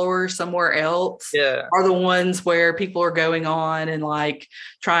followers somewhere else are the ones where people are going on and like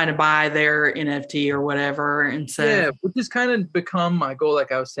trying to buy their NFT or whatever. And so which has kind of become my goal.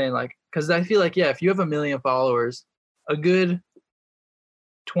 Like I was saying, like, because I feel like, if you have 1 million followers, a good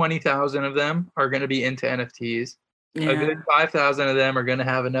 20,000 of them are going to be into NFTs. A good 5,000 of them are going to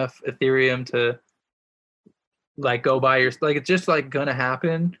have enough Ethereum to like go buy your, like, it's just like going to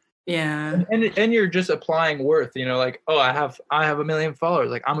happen. Yeah. And you're just applying worth, you know, like, oh, I have 1 million followers,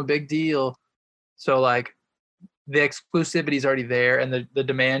 like I'm a big deal. So like the exclusivity is already there and the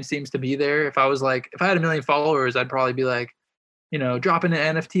demand seems to be there. If I had 1 million followers, I'd probably be like, you know, dropping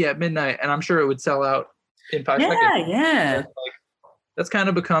an NFT at midnight, and I'm sure it would sell out in 5 seconds. Yeah. That's kind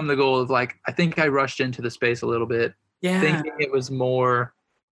of become the goal of like, I think I rushed into the space a little bit, thinking it was more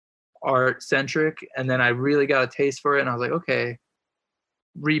art centric. And then I really got a taste for it. And I was like, okay,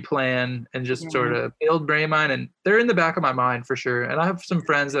 replan and just sort of build Brainmind. And they're in the back of my mind for sure. And I have some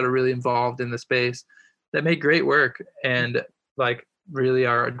friends that are really involved in the space that make great work and like really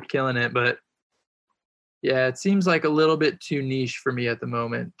are killing it. But yeah, it seems like a little bit too niche for me at the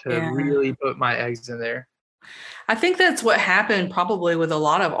moment to really put my eggs in there. I think that's what happened probably with a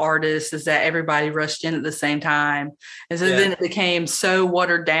lot of artists, is that everybody rushed in at the same time. And so then it became so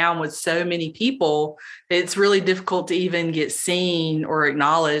watered down with so many people. It's really difficult to even get seen or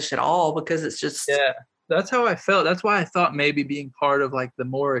acknowledged at all, because it's just. Yeah, that's how I felt. That's why I thought maybe being part of like the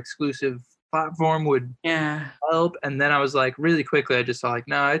more exclusive platform would help. And then I was like, really quickly, I just saw like,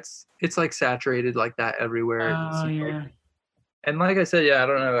 no, it's like saturated like that everywhere. Oh, yeah. Like, and like I said, I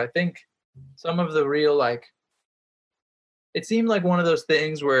don't know. I think some of the real like, it seemed like one of those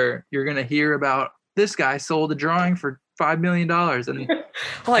things where you're going to hear about this guy sold a drawing for $5 million. And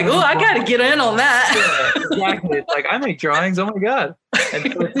like, oh, I got to get in on that. Yeah, exactly. It's like, I make drawings. Oh my God.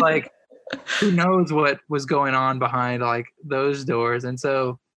 And so it's like, who knows what was going on behind like those doors. And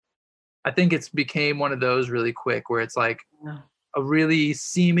so I think it's became one of those really quick where it's like a really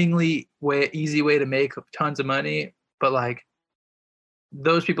seemingly easy way to make tons of money. but like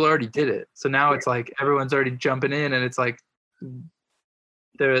those people already did it. So now it's like everyone's already jumping in, and it's like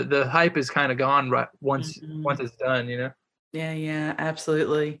the hype is kind of gone right once it's done, you know? Yeah,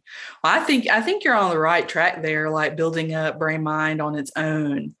 absolutely. Well, I think you're on the right track there, like building up Brainmind on its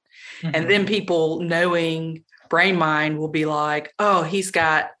own. And then people knowing Brainmind will be like, oh, he's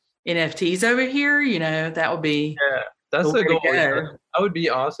got NFTs over here, you know, that would be that's the goal. Yeah. That would be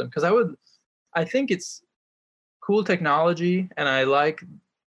awesome, because I think it's cool technology, and I like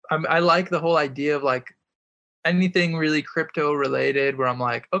the whole idea of like anything really crypto related where I'm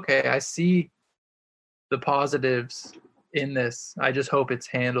like, okay, I see the positives in this. I just hope it's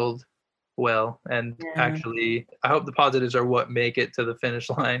handled well, and actually I hope the positives are what make it to the finish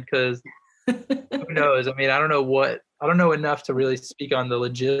line, because who knows? I mean, I don't know enough to really speak on the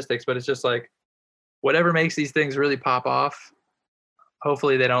logistics, but it's just like whatever makes these things really pop off,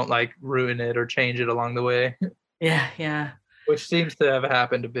 hopefully they don't like ruin it or change it along the way. Yeah. Which seems to have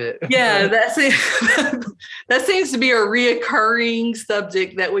happened a bit. Yeah, that seems to be a reoccurring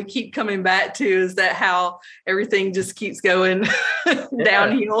subject that we keep coming back to, is that how everything just keeps going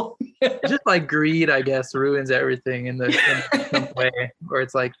downhill. It's just like greed, I guess, ruins everything in some way, where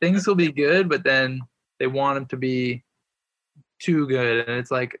it's like things will be good, but then they want them to be too good. And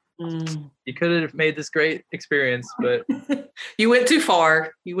it's like, you could have made this great experience, but you went too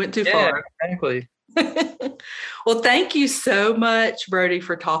far. Far. Exactly. Well, thank you so much, Brody,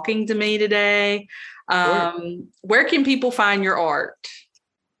 for talking to me today. Where can people find your art?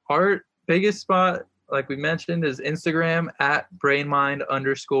 Biggest spot, like we mentioned, is Instagram at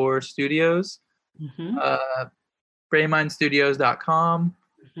Brainmind_studios. Brainmindstudios.com.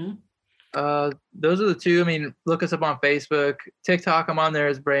 Those are the two. I mean, look us up on Facebook. TikTok, I'm on there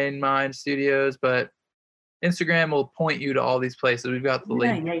as Brainmind Studios, but Instagram will point you to all these places. We've got the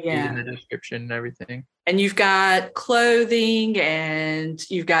link in the description and everything. And you've got clothing, and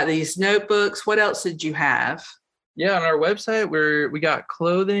you've got these notebooks. What else did you have? Yeah, on our website, we got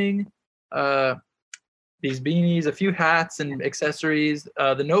clothing, these beanies, a few hats and accessories.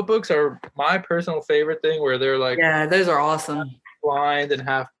 The notebooks are my personal favorite thing, where they're like, yeah, those are awesome. Blind and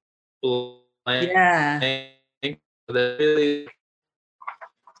half blind. Yeah. They're really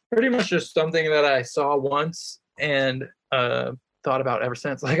pretty much just something that I saw once and thought about ever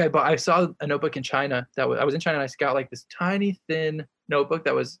since. Like I saw a notebook in China I was in China, and I got like this tiny thin notebook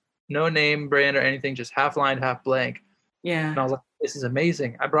that was no name brand or anything, just half lined, half blank. Yeah. And I was like, this is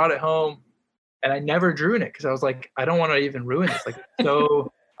amazing. I brought it home, and I never drew in it because I was like, I don't want to even ruin this. Like,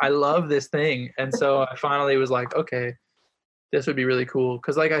 so I love this thing. And so I finally was like, okay, this would be really cool.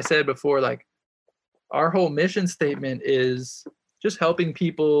 Because like I said before, like our whole mission statement is just helping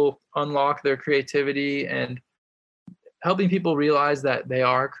people unlock their creativity and helping people realize that they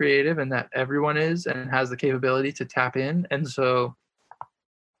are creative and that everyone is and has the capability to tap in. And so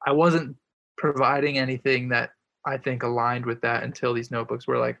I wasn't providing anything that I think aligned with that until these notebooks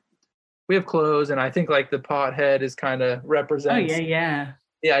were like, we have clothes, and I think like the pot head is kind of represents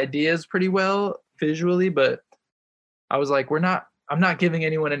the ideas pretty well visually, but I was like, I'm not giving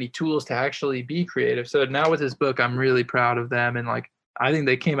anyone any tools to actually be creative. So now with this book, I'm really proud of them. And like, I think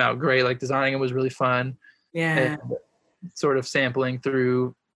they came out great. Like designing it was really fun. Yeah. And sort of sampling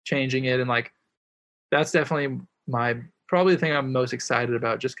through, changing it. And like, that's definitely probably the thing I'm most excited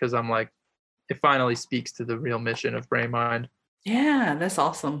about, just because I'm like, it finally speaks to the real mission of Brainmind. Yeah, that's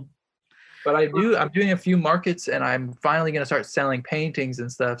awesome. But I'm doing a few markets, and I'm finally going to start selling paintings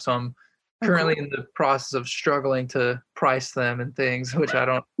and stuff. So I'm currently in the process of struggling to price them and things, which I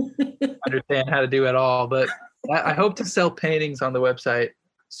don't understand how to do at all. But I hope to sell paintings on the website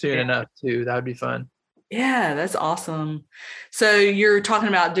soon enough too. That would be fun. Yeah, that's awesome. So you're talking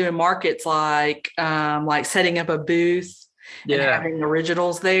about doing markets like setting up a booth and having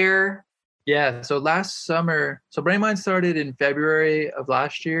originals there. Yeah. So last summer, Brainmind started in February of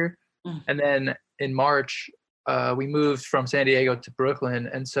last year. And then in March, we moved from San Diego to Brooklyn.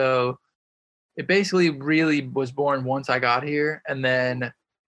 And so it basically really was born once I got here. And then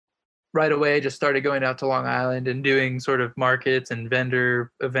right away, just started going out to Long Island and doing sort of markets and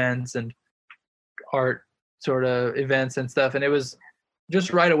vendor events and art sort of events and stuff. And it was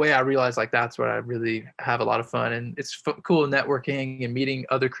just right away, I realized like that's where I really have a lot of fun. And it's cool networking and meeting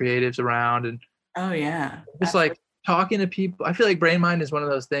other creatives around. And just like talking to people. I feel like Brainmind is one of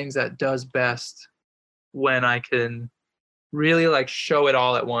those things that does best when I can really like show it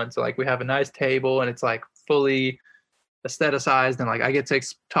all at once. So like we have a nice table, and it's like fully aestheticized, and like I get to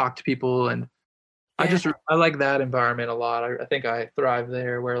talk to people, and I like that environment a lot. I think I thrive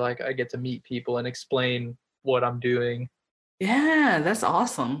there, where like I get to meet people and explain what I'm doing. Yeah, that's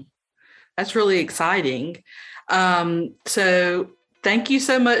awesome. That's really exciting. So thank you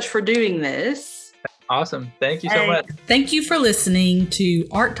so much for doing this. Awesome. Thank you so much. Thank you for listening to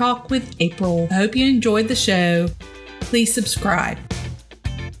Art Talk with April. I hope you enjoyed the show. Please subscribe.